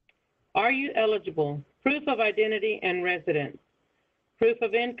 Are you eligible? Proof of identity and residence. Proof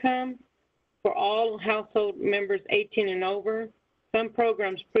of income for all household members 18 and over. Some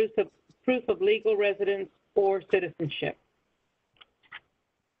programs, proof of legal residence or citizenship.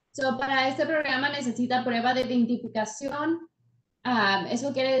 So, para este programa necesita prueba de identificación.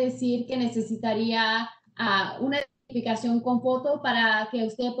 Eso quiere decir que necesitaría una identificación con foto para que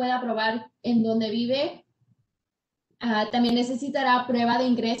usted pueda probar en dónde vive. También necesitará prueba de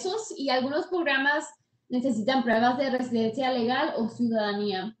ingresos y algunos programas necesitan pruebas de residencia legal o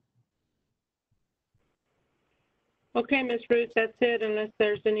ciudadanía. Okay, Ms. Ruth, that's it, unless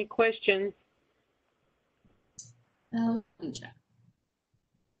there's any questions. Let me check.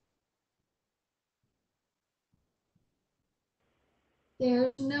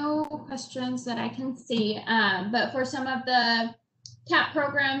 There's no questions that I can see, but for some of the CAP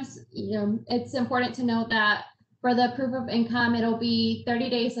programs, it's important to note that for the proof of income, it'll be 30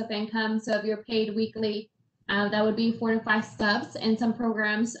 days of income. So if you're paid weekly, that would be 4 to 5 stubs. And some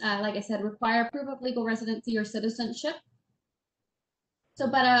programs, like I said, require proof of legal residency or citizenship. So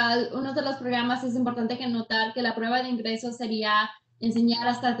para uno de los programas es importante que notar que la prueba de ingresos sería enseñar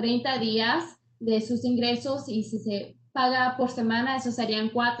hasta 30 días de sus ingresos y si se paga por semana, eso serían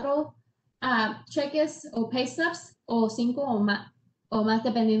 4 cheques o pay stubs o 5 o más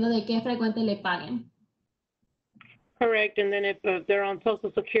dependiendo de qué frecuente le paguen. Correct, and then if they're on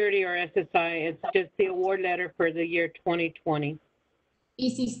Social Security or SSI, it's just the award letter for the year 2020.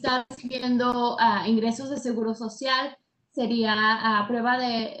 Y si está recibiendo ingresos de seguro social, sería prueba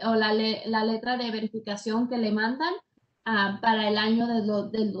o la letra de verificación que le mandan para el año del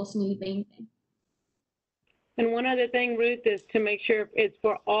 2020. And one other thing, Ruth, is to make sure it's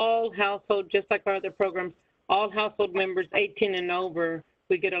for all household, just like our other programs, all household members 18 and over.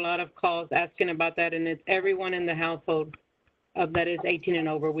 We get a lot of calls asking about that, and it's everyone in the household that is 18 and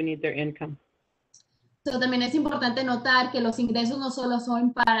over. We need their income. So, también es importante notar que los ingresos no solo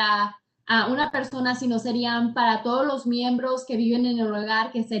son para una persona, sino serían para todos los miembros que viven en el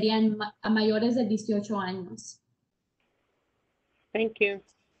hogar, que serían mayores de 18 años. Thank you.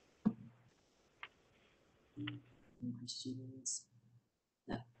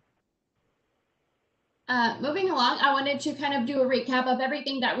 Moving along, I wanted to kind of do a recap of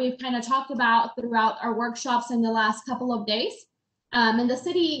everything that we've kind of talked about throughout our workshops in the last couple of days. And the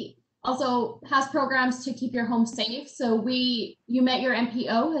city also has programs to keep your home safe. So you met your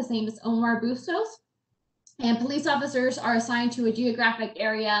MPO, his name is Omar Bustos, and police officers are assigned to a geographic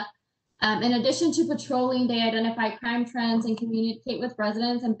area. In addition to patrolling, they identify crime trends and communicate with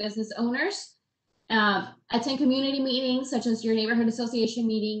residents and business owners. Attend community meetings such as your neighborhood association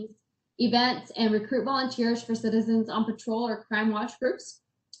meetings, events, and recruit volunteers for citizens on patrol or crime watch groups.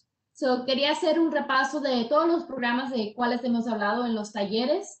 So quería hacer un repaso de todos los programas de cuales hemos hablado en los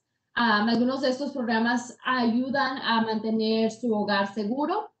talleres. Algunos de estos programas ayudan a mantener su hogar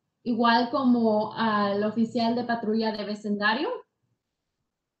seguro, igual como el oficial de patrulla de vecindario.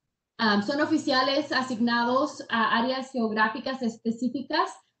 Son oficiales asignados a áreas geográficas específicas.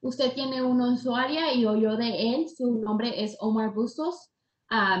 Usted tiene uno en su área y oyó de él. Su nombre es Omar Bustos.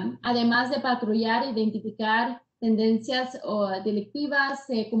 Además de patrullar e identificar tendencias delictivas,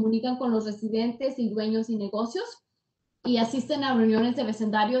 se comunican con los residentes y dueños y negocios y asisten a reuniones de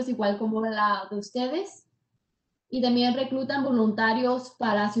vecindarios igual como la de ustedes. Y también reclutan voluntarios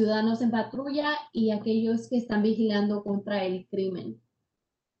para ciudadanos en patrulla y aquellos que están vigilando contra el crimen.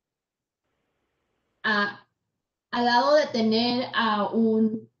 Al lado de tener a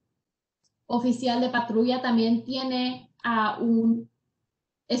un oficial de patrulla, también tiene a un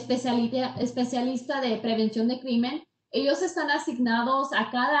especialista de prevención de crimen. Ellos están asignados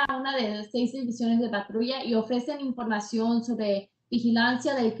a cada una de 6 divisiones de patrulla y ofrecen información sobre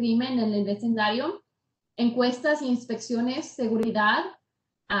vigilancia del crimen en el vecindario, encuestas e inspecciones, seguridad,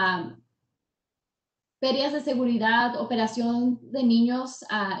 ferias de seguridad, operación de niños,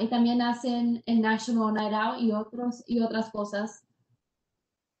 y también hacen el National Night Out y otras cosas.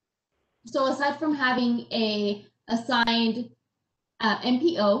 So aside from having a assigned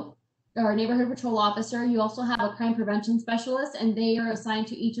MPO, or neighborhood patrol officer, you also have a crime prevention specialist, and they are assigned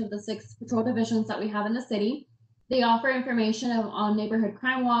to each of the 6 patrol divisions that we have in the city. They offer information on neighborhood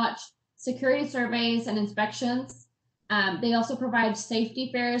crime watch, security surveys, and inspections. They also provide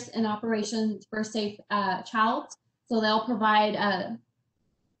safety fairs and operations for Safe Child. So they'll provide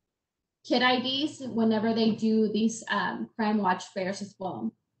kid IDs whenever they do these crime watch fairs as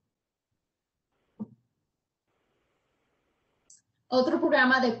well. Otro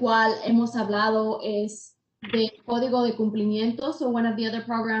programa de cual hemos hablado es de código de cumplimiento. So one of the other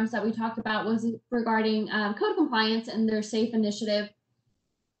programs that we talked about was regarding code compliance and their Safe Initiative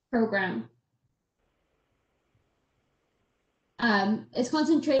program. It's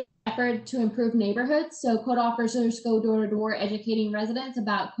concentrated effort to improve neighborhoods. So code officers go door to door educating residents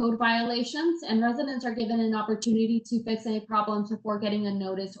about code violations, and residents are given an opportunity to fix any problems before getting a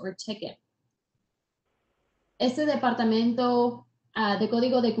notice or ticket. Este departamento de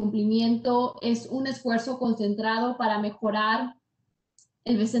código de cumplimiento es un esfuerzo concentrado para mejorar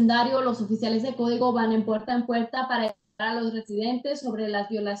el vecindario. Los oficiales de código van en puerta para educar a los residentes sobre las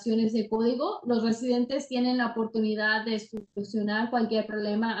violaciones de código. Los residentes tienen la oportunidad de solucionar cualquier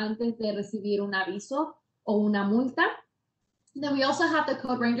problema antes de recibir un aviso o una multa. Then we also have the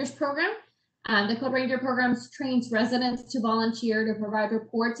Code Rangers program. The Code Ranger program trains residents to volunteer to provide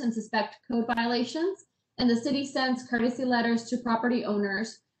reports and suspect code violations. And the city sends courtesy letters to property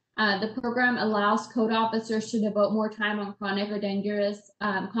owners. The program allows code officers to devote more time on chronic or dangerous,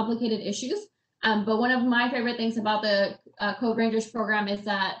 complicated issues. But one of my favorite things about the Code Rangers program is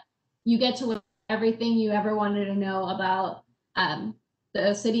that you get to learn everything you ever wanted to know about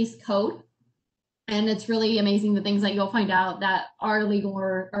the city's code. And it's really amazing the things that you'll find out that are legal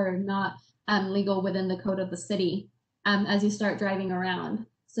or not legal within the code of the city as you start driving around.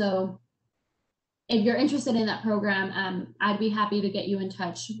 So if you're interested in that program, I'd be happy to get you in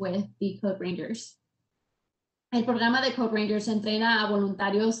touch with the Code Rangers. El programa de Code Rangers entrena a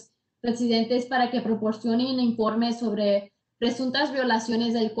voluntarios residentes para que proporcionen informes sobre presuntas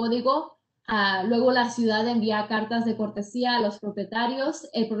violaciones del código. Luego la ciudad envía cartas de cortesía a los propietarios.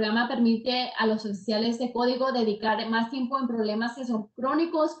 El programa permite a los oficiales de código dedicar más tiempo en problemas que son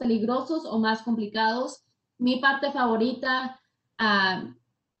crónicos, peligrosos o más complicados. Mi parte favorita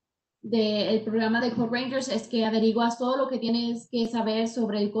del programa de Code Rangers es que averiguas todo lo que tienes que saber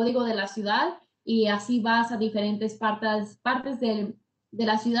sobre el código de la ciudad y así vas a diferentes partes de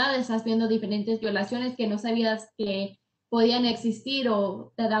la ciudad, estás viendo diferentes violaciones que no sabías que podían existir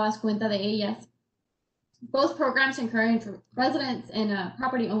o te dabas cuenta de ellas. Both programs encourage residents and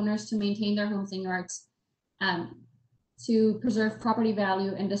property owners to maintain their homes and yards to preserve property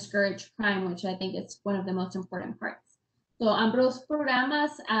value and discourage crime, which I think is one of the most important parts. So, ambos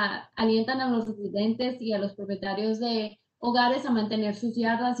programas alientan a los residentes y a los propietarios de hogares a mantener sus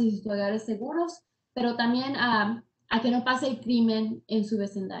yardas y sus hogares seguros, pero también a que no pase el crimen en su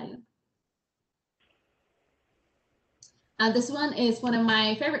vecindario. This one is one of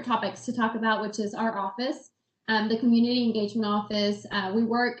my favorite topics to talk about, which is our office, the Community Engagement Office. We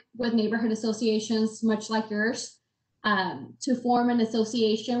work with neighborhood associations, much like yours, to form an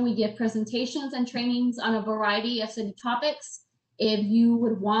association. We give presentations and trainings on a variety of city topics. If you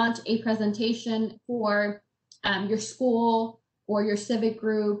would want a presentation for your school or your civic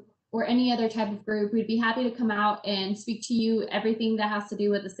group or any other type of group, we'd be happy to come out and speak to you everything that has to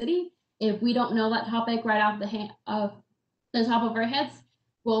do with the city. If we don't know that topic right off the top of our heads,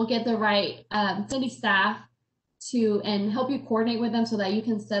 we'll get the right city staff and help you coordinate with them so that you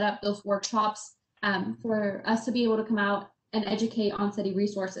can set up those workshops for us to be able to come out and educate on city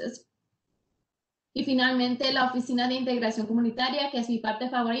resources. Y finalmente, la Oficina de Integración Comunitaria, que es mi parte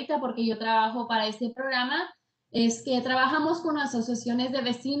favorita porque yo trabajo para este programa, es que trabajamos con asociaciones de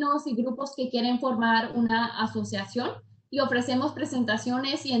vecinos y grupos que quieren formar una asociación y ofrecemos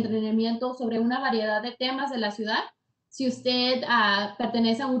presentaciones y entrenamiento sobre una variedad de temas de la ciudad. Si usted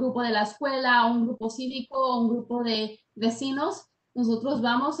pertenece a un grupo de la escuela, a un grupo cívico, a un grupo de vecinos, nosotros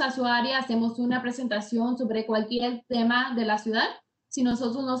vamos a su área, hacemos una presentación sobre cualquier tema de la ciudad. Si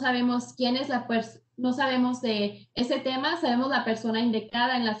nosotros no sabemos no sabemos de ese tema, sabemos la persona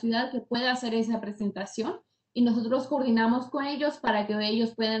indicada en la ciudad que puede hacer esa presentación y nosotros coordinamos con ellos para que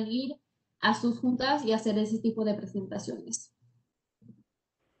ellos puedan ir a sus juntas y hacer ese tipo de presentaciones.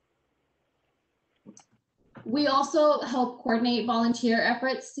 We also help coordinate volunteer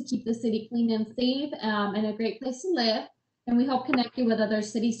efforts to keep the city clean and safe and a great place to live. And we help connect you with other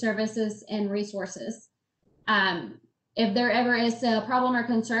city services and resources. If there ever is a problem or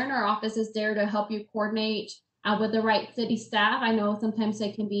concern, our office is there to help you coordinate with the right city staff. I know sometimes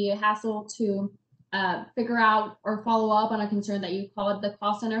it can be a hassle to figure out or follow up on a concern that you called the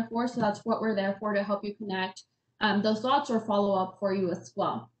call center for. So that's what we're there for, to help you connect those thoughts or follow up for you as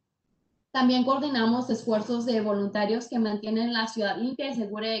well. También coordinamos esfuerzos de voluntarios que mantienen la ciudad limpia,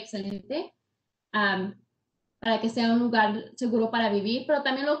 segura y excelente para que sea un lugar seguro para vivir, pero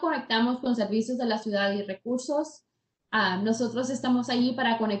también lo conectamos con servicios de la ciudad y recursos. Nosotros estamos allí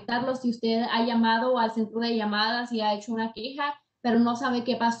para conectarlos. Si usted ha llamado al centro de llamadas y ha hecho una queja, pero no sabe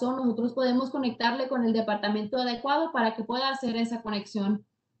qué pasó, nosotros podemos conectarle con el departamento adecuado para que pueda hacer esa conexión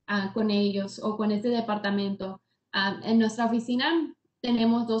con ellos o con este departamento. En nuestra oficina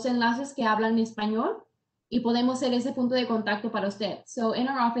tenemos 2 enlaces que hablan español y podemos ser ese punto de contacto para usted. So in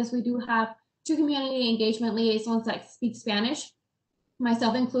our office, we do have 2 community engagement liaisons that speak Spanish,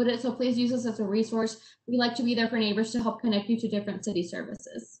 myself included, so please use us as a resource. We like to be there for neighbors to help connect you to different city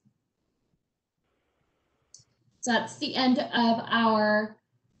services. So that's the end of our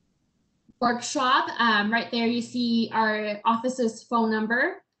workshop. Right there you see our office's phone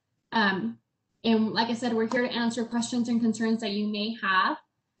number. And like I said, we're here to answer questions and concerns that you may have.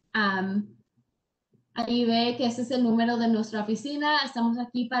 Ahí ve que ese es el número de nuestra oficina. Estamos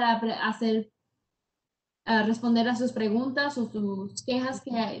aquí para responder a sus preguntas o sus quejas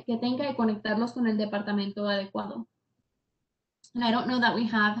que tenga y conectarlos con el departamento adecuado. And I don't know that we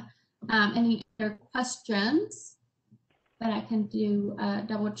have any other questions, but I can do a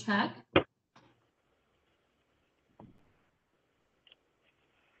double check.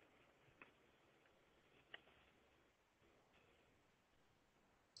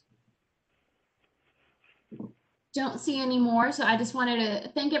 Don't see any more, so I just wanted to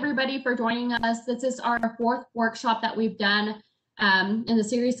thank everybody for joining us. This is our 4th workshop that we've done in the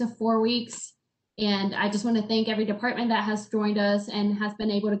series of 4 weeks, and I just want to thank every department that has joined us and has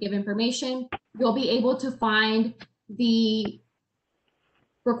been able to give information. You'll be able to find the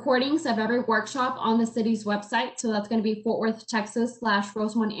recordings of every workshop on the city's website, so that's going to be Fort Worth,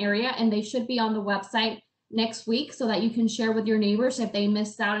 Texas/Rosemont area, and they should be on the website next week so that you can share with your neighbors if they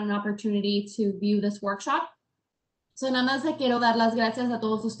missed out on an opportunity to view this workshop. So nada más le quiero dar las gracias a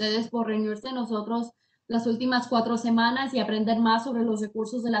todos ustedes por reunirse en nosotros las últimas 4 semanas y aprender más sobre los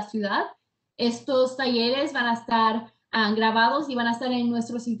recursos de la ciudad. Estos talleres van a estar grabados y van a estar en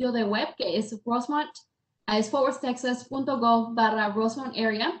nuestro sitio de web, que es Rosemont, es forwardtexas.gov/Rosemont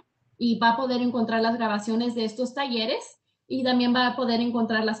area. y va a poder encontrar las grabaciones de estos talleres y también va a poder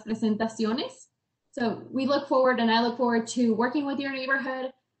encontrar las presentaciones. So we look forward, and I look forward to working with your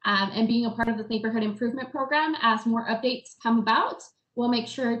neighborhood and being a part of the neighborhood improvement program as more updates come about. We'll make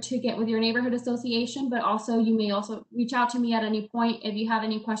sure to get with your neighborhood association, but also you may also reach out to me at any point if you have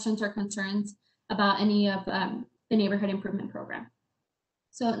any questions or concerns about any of the neighborhood improvement program.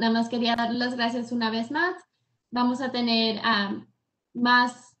 So nada más quería darles las gracias una vez más. Vamos a tener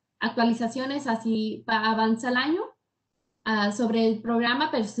más actualizaciones así avanza el año sobre el programa,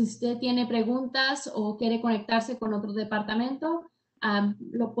 pero si usted tiene preguntas o quiere conectarse con otro departamento,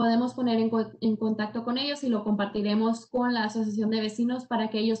 lo podemos poner en contacto con ellos y lo compartiremos con la Asociación de Vecinos para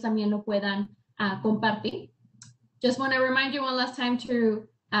que ellos también lo puedan compartir. Just want to remind you one last time to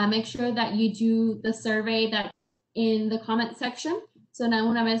make sure that you do the survey that in the comment section. So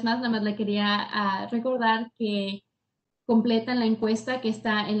una vez más, nada más le quería recordar que completan la encuesta que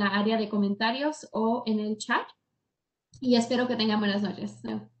está en la área de comentarios o en el chat. Y espero que tengan buenas noches.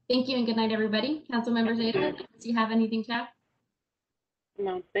 So, thank you and good night, everybody. Council members, do you have anything to add?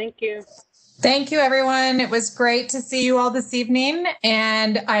 No, thank you. Thank you, everyone. It was great to see you all this evening,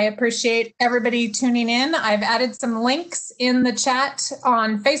 and I appreciate everybody tuning in. I've added some links in the chat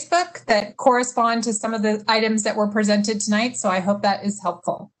on Facebook that correspond to some of the items that were presented tonight, so I hope that is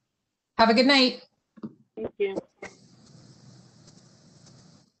helpful. Have a good night. Thank you.